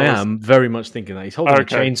 No, like, I was- am very much thinking that he's holding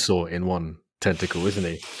Okay. a chainsaw in one tentacle, isn't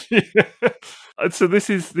he? So this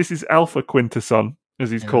is Alpha Quintesson,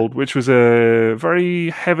 as he's Yeah. called, which was a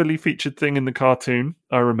very heavily featured thing in the cartoon.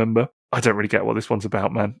 I remember. I don't really get what this one's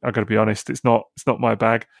about, man. I got to be honest. It's not my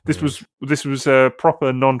bag. This was a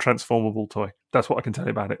proper non-transformable toy. That's what I can tell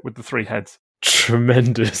you about it, with the 3 heads.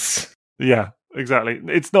 Tremendous. Yeah, exactly.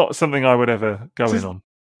 It's not something I would ever go in on.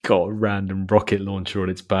 Got a random rocket launcher on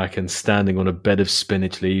its back and standing on a bed of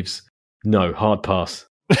spinach leaves. No, hard pass.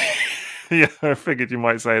 Yeah, I figured you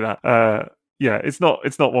might say that. Yeah, it's not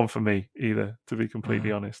one for me either, to be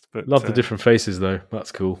completely honest. But Love the different faces though.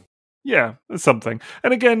 That's cool. Yeah, it's something.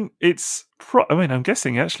 And again, it's I'm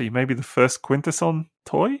guessing actually maybe the first Quintesson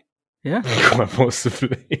toy. Yeah. Quite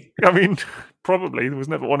possibly. I mean, probably there was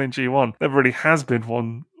never one in G1. Never really has been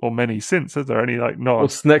one or many since. Has there? Any like not?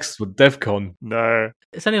 What's next with DevCon? No.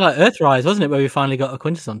 It's only like Earthrise, wasn't it, where we finally got a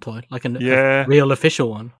Quintesson toy, like Yeah. a real official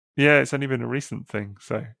one. Yeah, it's only been a recent thing.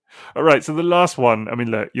 So, all right. So the last one. I mean,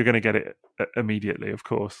 look, you're going to get it immediately, of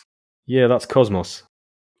course. Yeah, that's Cosmos.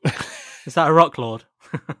 Is that a Rock Lord?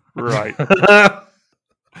 Right.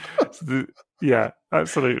 Yeah,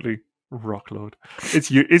 absolutely. Rocklord. It's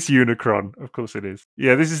Unicron, of course it is.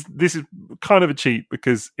 Yeah, this is kind of a cheat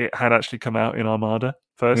because it had actually come out in Armada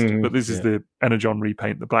first, but this is the Energon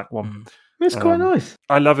repaint, the black one. It's quite nice.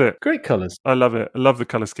 I love it. Great colours. I love it. I love the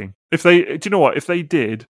color scheme. Do you know what? If they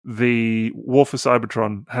did the War for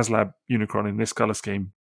Cybertron HasLab Unicron in this color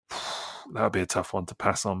scheme, that would be a tough one to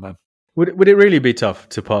pass on, man. Would it really be tough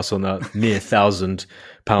to pass on that near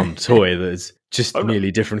 £1,000 toy that is just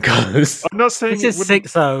nearly different colours? I'm not saying This is sick,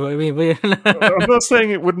 though. I mean, I'm not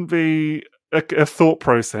saying it wouldn't be a thought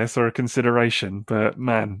process or a consideration, but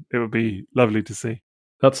man, it would be lovely to see.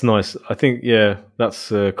 That's nice. I think, that's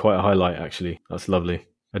quite a highlight, actually. That's lovely.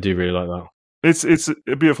 I do really like that. It's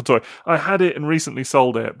a beautiful toy. I had it and recently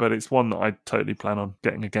sold it, but it's one that I totally plan on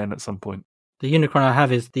getting again at some point. the Unicron I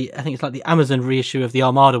have is I think it's like the Amazon reissue of the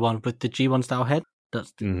Armada one with the G1 style head.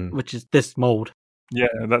 That's which is this mold. Yeah,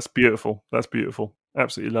 that's beautiful. That's beautiful.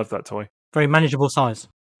 Absolutely love that toy. Very manageable size.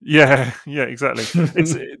 Yeah, exactly.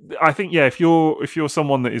 I think if you're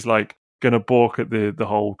someone that is like going to balk at the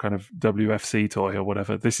whole kind of WFC toy or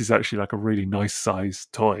whatever, this is actually like a really nice size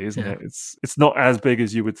toy, isn't it? It's not as big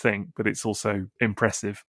as you would think, but it's also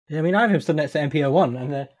impressive. Yeah, I mean, I have him stood next to MP01,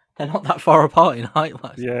 and they're not that far apart in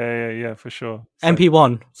height-wise. Yeah, for sure. So,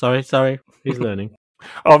 MP1, sorry. He's learning.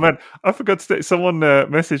 oh man, I forgot to say, someone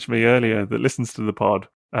messaged me earlier that listens to the pod,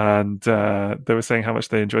 and they were saying how much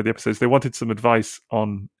they enjoyed the episodes. They wanted some advice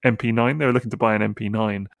on MP9. They were looking to buy an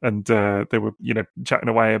MP9, and they were, chatting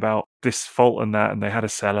away about this fault and that, and they had a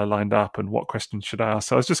seller lined up, and what questions should I ask?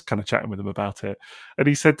 So I was just kind of chatting with him about it, and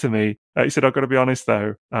he said to me, I've got to be honest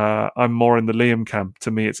though, I'm more in the Liam camp.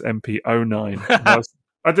 To me, it's MP09.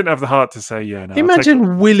 I didn't have the heart to say, no.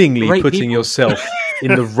 Imagine willingly Great putting people. yourself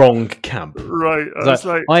in the wrong camp. Right. I was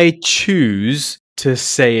like, I choose to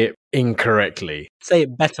say it incorrectly, Say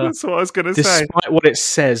it better. that's what I was going to say. despite what it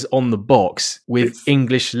says on the box with It's-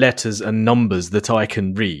 English letters and numbers that I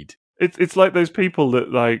can read. It's like those people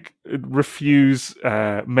that like refuse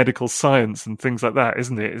medical science and things like that,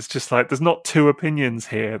 isn't it? It's just like there's not two opinions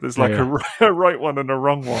here. There's like a right one and a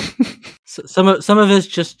wrong one. Some of us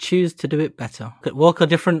just choose to do it better. Walk a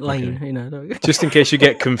different lane, Just in case you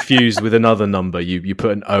get confused with another number, you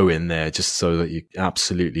put an O in there just so that you're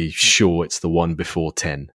absolutely sure it's the one before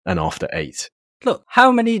 10 and after 8. Look,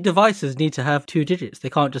 how many devices need to have 2 digits? They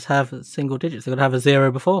can't just have single digits. They've got to have a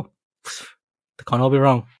 0 before. They can't all be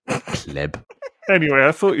wrong. Pleb. Anyway,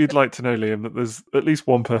 I thought you'd like to know, Liam, that there's at least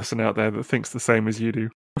one person out there that thinks the same as you do.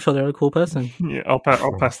 I'm sure they're a cool person. Yeah, I'll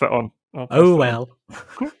pass that on. Oh, well.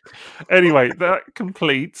 Anyway, that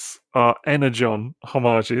completes our Energon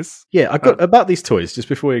homages. Yeah, I got about these toys, just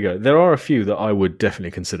before you go. There are a few that I would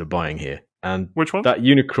definitely consider buying here. And Which one? that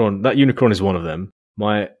Unicron is one of them.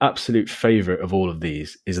 My absolute favourite of all of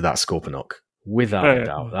these is that Scorponok. Without a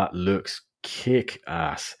doubt. That looks kick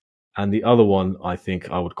ass. And the other one I think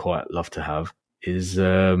I would quite love to have is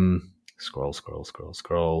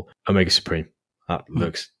scroll. Omega Supreme. That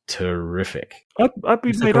looks terrific. I'd be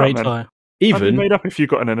It's a made great up, man. toy. I'd be Even made up if you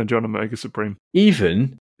got an Energon Omega Supreme.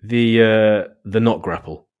 the Not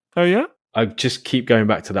Grapple. Oh yeah? I just keep going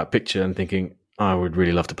back to that picture and thinking, I would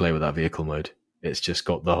really love to play with that vehicle mode. It's just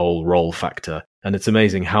got the whole roll factor And it's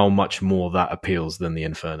amazing how much more that appeals than the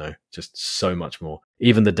Inferno. Just so much more.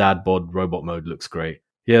 Even the dad bod robot mode looks great.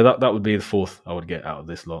 Yeah, that would be the fourth I would get out of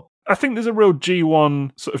this lot. I think there's a real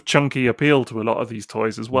G1 sort of chunky appeal to a lot of these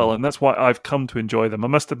toys as well, and that's why I've come to enjoy them. I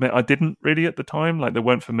must admit, I didn't really at the time. Like, they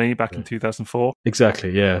weren't for me back in 2004.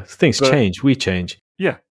 Exactly, yeah. Things change. We change.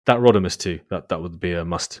 Yeah. That Rodimus too. That would be a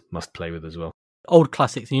must play with as well. Old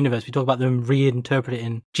classics in the universe, we talk about them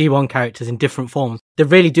reinterpreting G1 characters in different forms. They're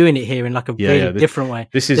really doing it here in like a different way.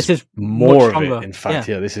 This is more of it, in fact.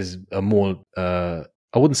 Yeah, this is a more...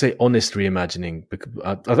 I wouldn't say honest reimagining.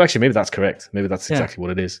 Actually, maybe that's correct. Maybe that's exactly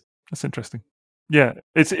what it is. That's interesting. Yeah,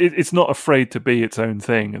 it's not afraid to be its own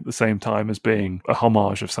thing at the same time as being a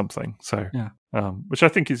homage of something. So, which I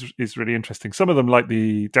think is really interesting. Some of them, like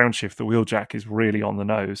the downshift, the wheeljack, is really on the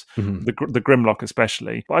nose. Mm-hmm. The Grimlock,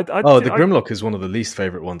 especially. But the Grimlock is one of the least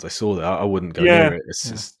favorite ones I saw. There, I wouldn't go near it. It's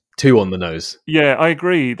just too on the nose. Yeah, I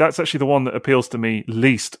agree. That's actually the one that appeals to me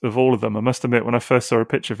least of all of them. I must admit, when I first saw a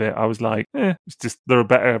picture of it, I was like, it's just, there are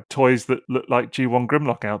better toys that look like G1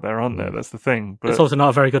 Grimlock out there, aren't there? That's the thing. But... It's also not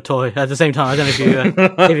a very good toy. At the same time, I don't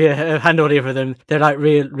know if you handled either of them. They're like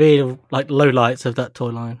real like low lights of that toy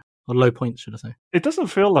line. Or low points, should I say. It doesn't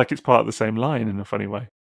feel like it's part of the same line in a funny way.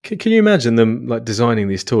 Can you imagine them like designing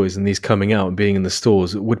these toys and these coming out and being in the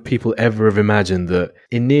stores? Would people ever have imagined that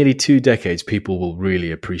in nearly 2 decades, people will really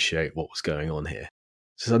appreciate what was going on here?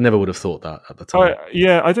 So I never would have thought that at the time.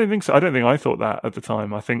 I don't think so. I don't think I thought that at the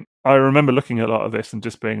time. I think I remember looking at a lot of this and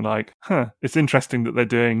just being like, it's interesting that they're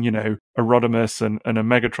doing, a Rodimus and a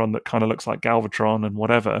Megatron that kind of looks like Galvatron and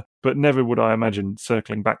whatever, but never would I imagine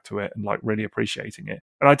circling back to it and like really appreciating it.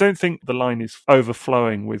 And I don't think the line is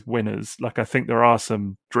overflowing with winners. Like, I think there are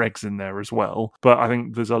some dregs in there as well, but I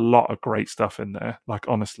think there's a lot of great stuff in there, like,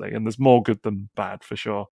 honestly, and there's more good than bad for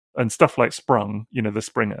sure. And stuff like Sprung, the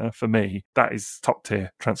Springer, for me, that is top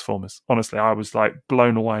tier Transformers. Honestly, I was like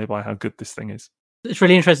blown away by how good this thing is. It's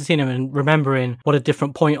really interesting seeing him and remembering what a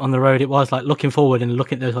different point on the road it was, like looking forward and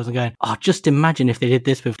looking at those toys and going, just imagine if they did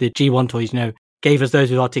this with the G1 toys, gave us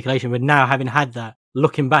those with articulation. But now, having had that,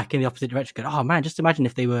 looking back in the opposite direction, going, oh man, just imagine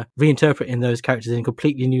if they were reinterpreting those characters in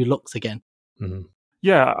completely new looks again. Mm-hmm.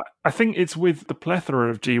 Yeah, I think it's with the plethora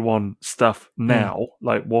of G1 stuff now,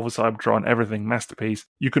 like War for Cybertron, everything, Masterpiece,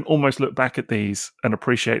 you can almost look back at these and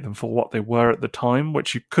appreciate them for what they were at the time,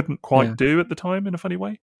 which you couldn't quite do at the time in a funny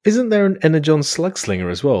way. Isn't there an Energon Slugslinger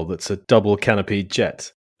as well that's a double canopy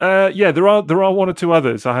jet? Yeah, there are one or two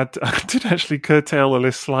others. I did actually curtail the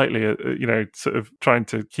list slightly, sort of trying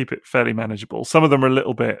to keep it fairly manageable. Some of them are a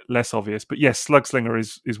little bit less obvious, but yes, Slugslinger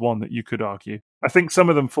is one that you could argue. I think some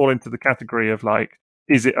of them fall into the category of like,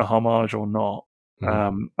 is it a homage or not?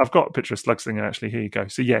 I've got a picture of Slugslinger, actually. Here you go.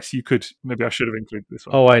 So yes, you could. Maybe I should have included this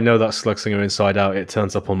one. Oh, I know that Slugslinger inside out. It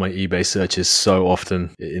turns up on my eBay searches so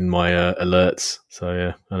often in my alerts. So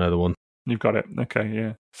yeah, I know the one. You've got it. Okay,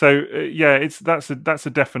 yeah. So that's a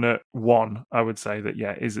definite one. I would say that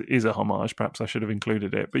is a homage. Perhaps I should have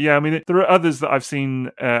included it. But yeah, I mean, there are others that I've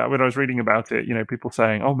seen when I was reading about it. People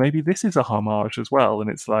saying, "Oh, maybe this is a homage as well,"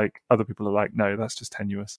 and it's like other people are like, "No, that's just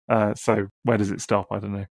tenuous." So where does it stop? I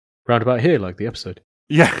don't know. Round about here, like the episode.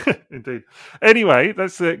 Yeah, indeed. Anyway,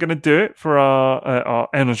 that's going to do it for our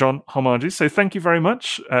Energon homages. So thank you very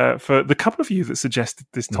much for the couple of you that suggested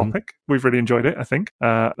this topic. We've really enjoyed it, I think.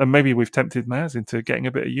 And maybe we've tempted Maz into getting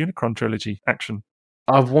a bit of Unicron trilogy action.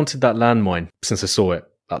 I've wanted that landmine since I saw it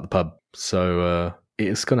at the pub. So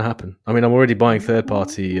it's going to happen. I mean, I'm already buying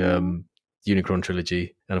third-party Unicron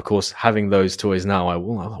trilogy. And of course, having those toys now,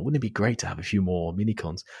 wouldn't it be great to have a few more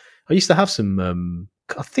Minicons? I used to have some...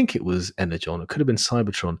 I think it was Energon. It could have been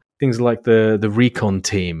Cybertron. Things like the Recon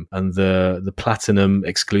team and the Platinum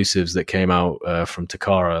exclusives that came out from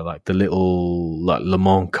Takara, like the little Le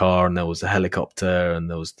Mans car, and there was the helicopter, and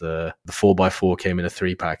there was the 4x4 came in a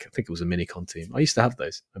 3-pack. I think it was a Minicon team. I used to have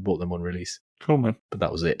those. I bought them on release. Cool, man. But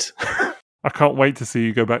that was it. I can't wait to see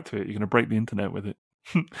you go back to it. You're going to break the internet with it.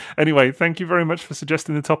 Anyway, thank you very much for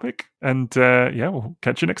suggesting the topic, and we'll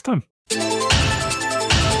catch you next time.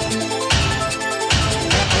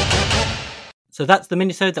 So that's the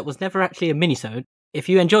minisode that was never actually a minisode. If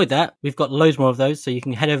you enjoyed that, we've got loads more of those, so you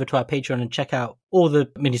can head over to our Patreon and check out all the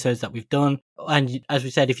minisodes that we've done. And as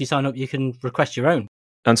we said, if you sign up, you can request your own.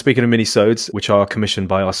 And speaking of minisodes, which are commissioned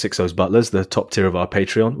by our Sixos Butlers, the top tier of our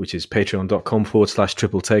Patreon, which is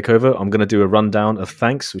patreon.com/triple takeover, I'm going to do a rundown of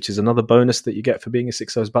thanks, which is another bonus that you get for being a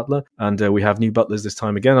Sixos Butler. And we have new butlers this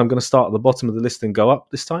time again. I'm going to start at the bottom of the list and go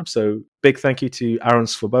up this time. So big thank you to Aaron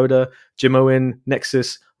Svoboda, Jim Owen,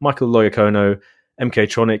 Nexus, Michael Loyakono, MK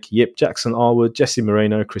Tronic, Yip, Jackson Arwood, Jesse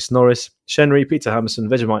Moreno, Chris Norris, Shenry, Peter Hammerson,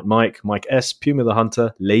 Vegemite Mike, Mike S, Puma the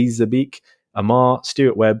Hunter, Laserbeak, Amar,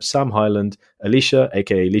 Stuart Webb, Sam Hyland, Alicia,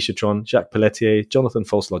 aka Aliciatron, Jacques Pelletier, Jonathan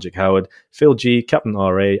False Logic Howard, Phil G, Captain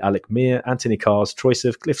RA, Alec Meir, Anthony Cars,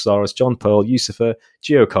 Troysiv, Cliff Zaras, John Pearl, Yusufa,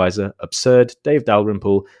 Gio Kaiser, Absurd, Dave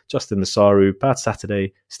Dalrymple, Justin Nasaru, Pat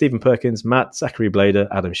Saturday, Stephen Perkins, Matt, Zachary Blader,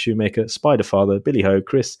 Adam Shoemaker, Spiderfather, Billy Ho,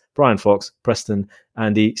 Chris, Brian Fox, Preston,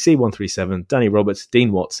 Andy, C137, Danny Roberts,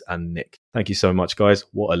 Dean Watts, and Nick. Thank you so much, guys.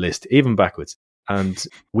 What a list, even backwards. And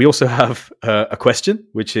we also have a question,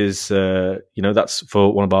 which is, that's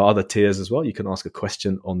for one of our other tiers as well. You can ask a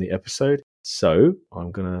question on the episode. So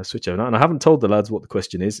I'm going to switch over now. And I haven't told the lads what the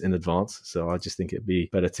question is in advance. So I just think it'd be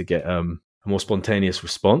better to get a more spontaneous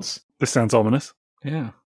response. This sounds ominous. Yeah.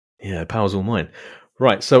 Yeah, power's all mine.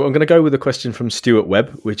 Right, so I'm going to go with a question from Stuart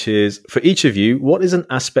Webb, which is, for each of you, what is an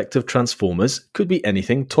aspect of Transformers, could be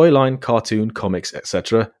anything, toy line, cartoon, comics,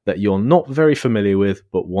 etc., that you're not very familiar with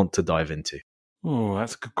but want to dive into? Oh,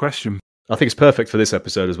 that's a good question. I think it's perfect for this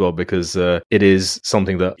episode as well, because it is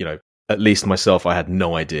something that, at least myself, I had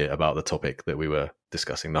no idea about the topic that we were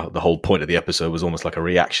discussing. The whole point of the episode was almost like a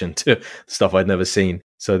reaction to stuff I'd never seen.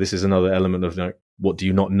 So this is another element of what do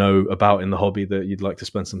you not know about in the hobby that you'd like to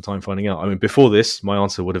spend some time finding out? I mean, before this, my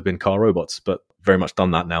answer would have been car robots, but very much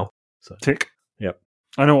done that now. So Tick. Yep.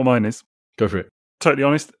 I know what mine is. Go for it. Totally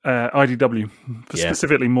honest, IDW,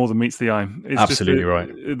 specifically More Than Meets the Eye. It's absolutely just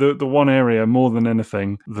right. The one area more than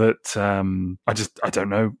anything that I don't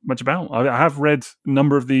know much about. I have read a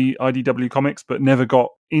number of the IDW comics, but never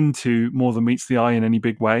got into More Than Meets the Eye in any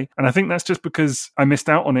big way. And I think that's just because I missed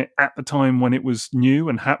out on it at the time when it was new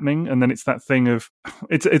and happening. And then it's that thing of,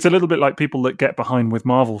 it's a little bit like people that get behind with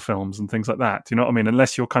Marvel films and things like that. You know what I mean?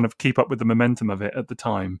 Unless you'll kind of keep up with the momentum of it at the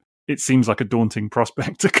time, it seems like a daunting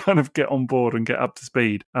prospect to kind of get on board and get up to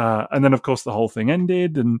speed. And then, of course, the whole thing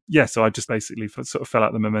ended. And yeah, so I just basically sort of fell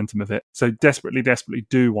out the momentum of it. So desperately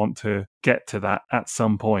do want to get to that at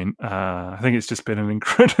some point. I think it's just been an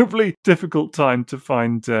incredibly difficult time to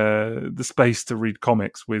find the space to read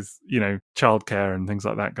comics with, childcare and things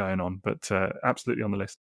like that going on. But absolutely on the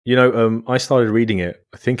list. I started reading it,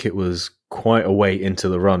 I think it was quite a way into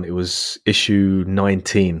the run. It was issue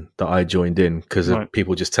 19 that I joined in because of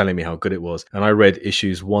people just telling me how good it was. And I read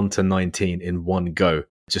issues 1 to 19 in one go,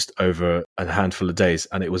 just over a handful of days.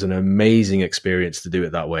 And it was an amazing experience to do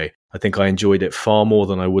it that way. I think I enjoyed it far more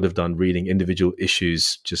than I would have done reading individual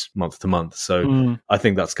issues just month to month. So I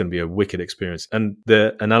think that's going to be a wicked experience. And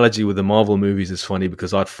the analogy with the Marvel movies is funny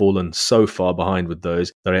because I'd fallen so far behind with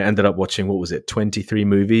those that I ended up watching, 23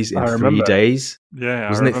 movies in 3 days? Yeah.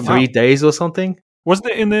 Wasn't it 3 days or something? Was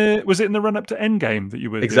it in the run up to Endgame that you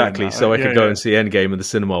were exactly? Doing that? So I could go and see Endgame in the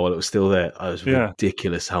cinema while it was still there. It was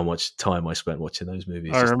ridiculous how much time I spent watching those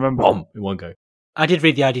movies. I remember in one go. I did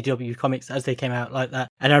read the IDW comics as they came out like that,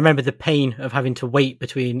 and I remember the pain of having to wait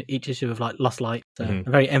between each issue of Lost Light. So I'm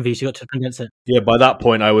very envious you got to condense it. Yeah, by that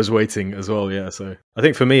point I was waiting as well. Yeah, so I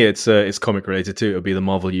think for me it's comic related too. It'll be the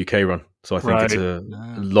Marvel UK run, so I think it's a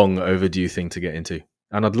long overdue thing to get into,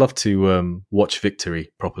 and I'd love to watch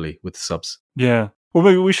Victory properly with the subs. Yeah. Well,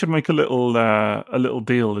 maybe we should make a little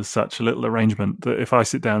deal as such, a little arrangement that if I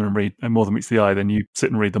sit down and read More Than Meets the Eye, then you sit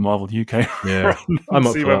and read the Marvel UK. Yeah, I'm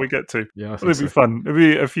up see where we get to. Yeah, it'd be fun. It'd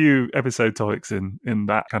be a few episode topics in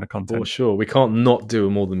that kind of content. For sure, we can't not do a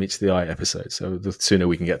More Than Meets the Eye episode. So the sooner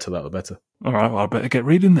we can get to that, the better. All right, well, I better get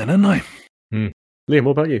reading then, hadn't I? Liam,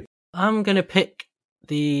 what about you? I'm gonna pick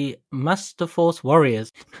the Master Force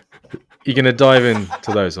Warriors. You're gonna dive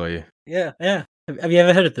into those, are you? Yeah. Have you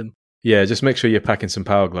ever heard of them? Yeah, just make sure you're packing some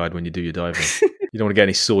Power Glide when you do your diving. You don't want to get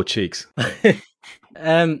any sore cheeks.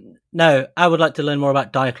 No, I would like to learn more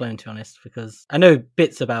about Diaclone, to be honest, because I know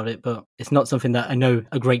bits about it, but it's not something that I know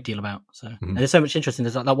a great deal about. So and there's so much interest in.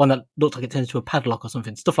 There's like that one that looks like it turns into a padlock or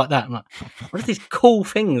something, stuff like that. I'm like, what are these cool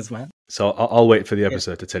things, man? So I'll wait for the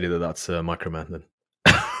episode to tell you that that's Microman then.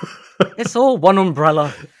 It's all one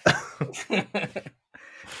umbrella.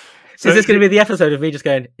 So is this going to be the episode of me just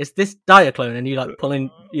going, is this Diaclone? And you like pulling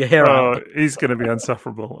your hair out? He's going to be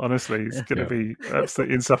insufferable. Honestly, he's going to be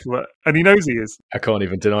absolutely insufferable. And he knows he is. I can't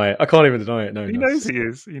even deny it. No, he knows he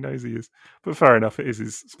is. He knows he is. But fair enough, it is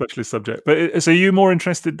his specialist subject. But so are you more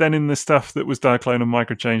interested then in the stuff that was Diaclone and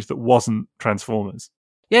Microchange that wasn't Transformers?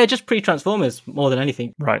 Yeah, just pre-Transformers more than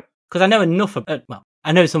anything. Right. Because I know enough about,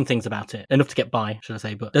 I know some things about it, enough to get by, should I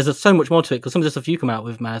say, but there's so much more to it, because some of the stuff you come out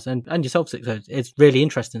with, Maz, and yourself, so it's really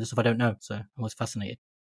interesting, the stuff I don't know, so I was fascinated.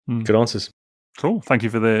 Good answers. Cool. Thank you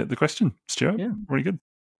for the question, Stuart. Yeah. Really good.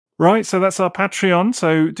 Right, so that's our Patreon,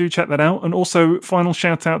 so do check that out. And also, final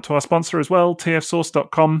shout out to our sponsor as well,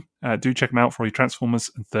 tfsource.com. Do check them out for all your Transformers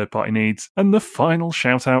and third-party needs. And the final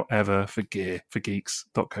shout out ever for gear for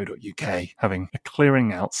geeks.co.uk, having a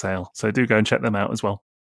clearing out sale. So do go and check them out as well.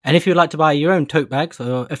 And if you'd like to buy your own tote bags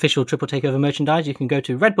or official Triple Takeover merchandise, you can go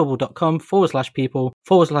to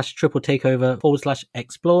redbubble.com/people/Triple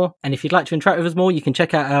Takeover/explore. And if you'd like to interact with us more, you can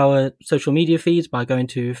check out our social media feeds by going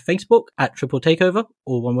to Facebook at Triple Takeover,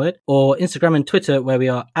 all one word, or Instagram and Twitter where we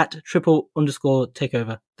are at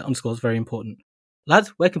Triple_Takeover. That underscore is very important.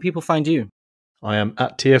 Lads, where can people find you? I am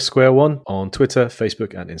at TF2one on Twitter,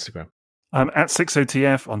 Facebook, and Instagram. I'm at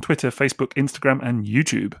 60TF on Twitter, Facebook, Instagram, and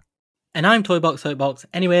YouTube. And I'm Toybox Soapbox,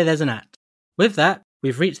 anywhere there's an at. With that,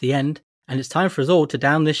 we've reached the end, and it's time for us all to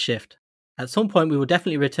down this shift. At some point we will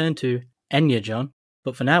definitely return to Enya, John,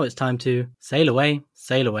 but for now it's time to sail away,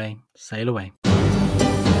 sail away, sail away.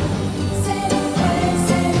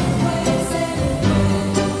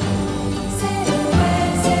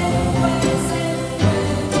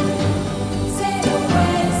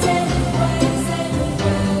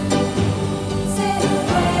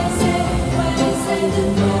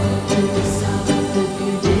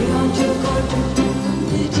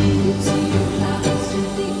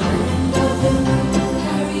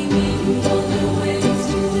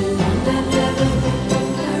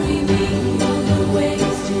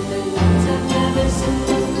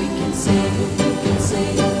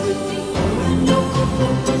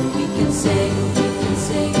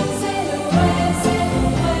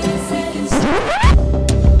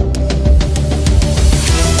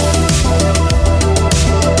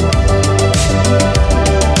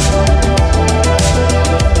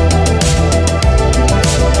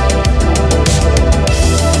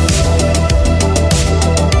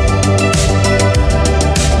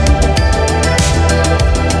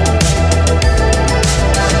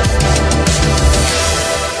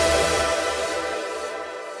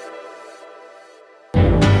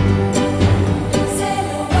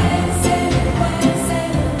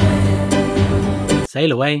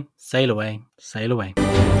 Sail away, sail away, sail away.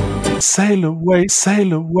 Sail away,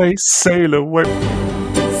 sail away, sail away.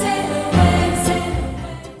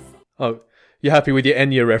 Oh, you're happy with your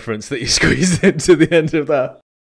Enya reference that you squeezed into the end of that?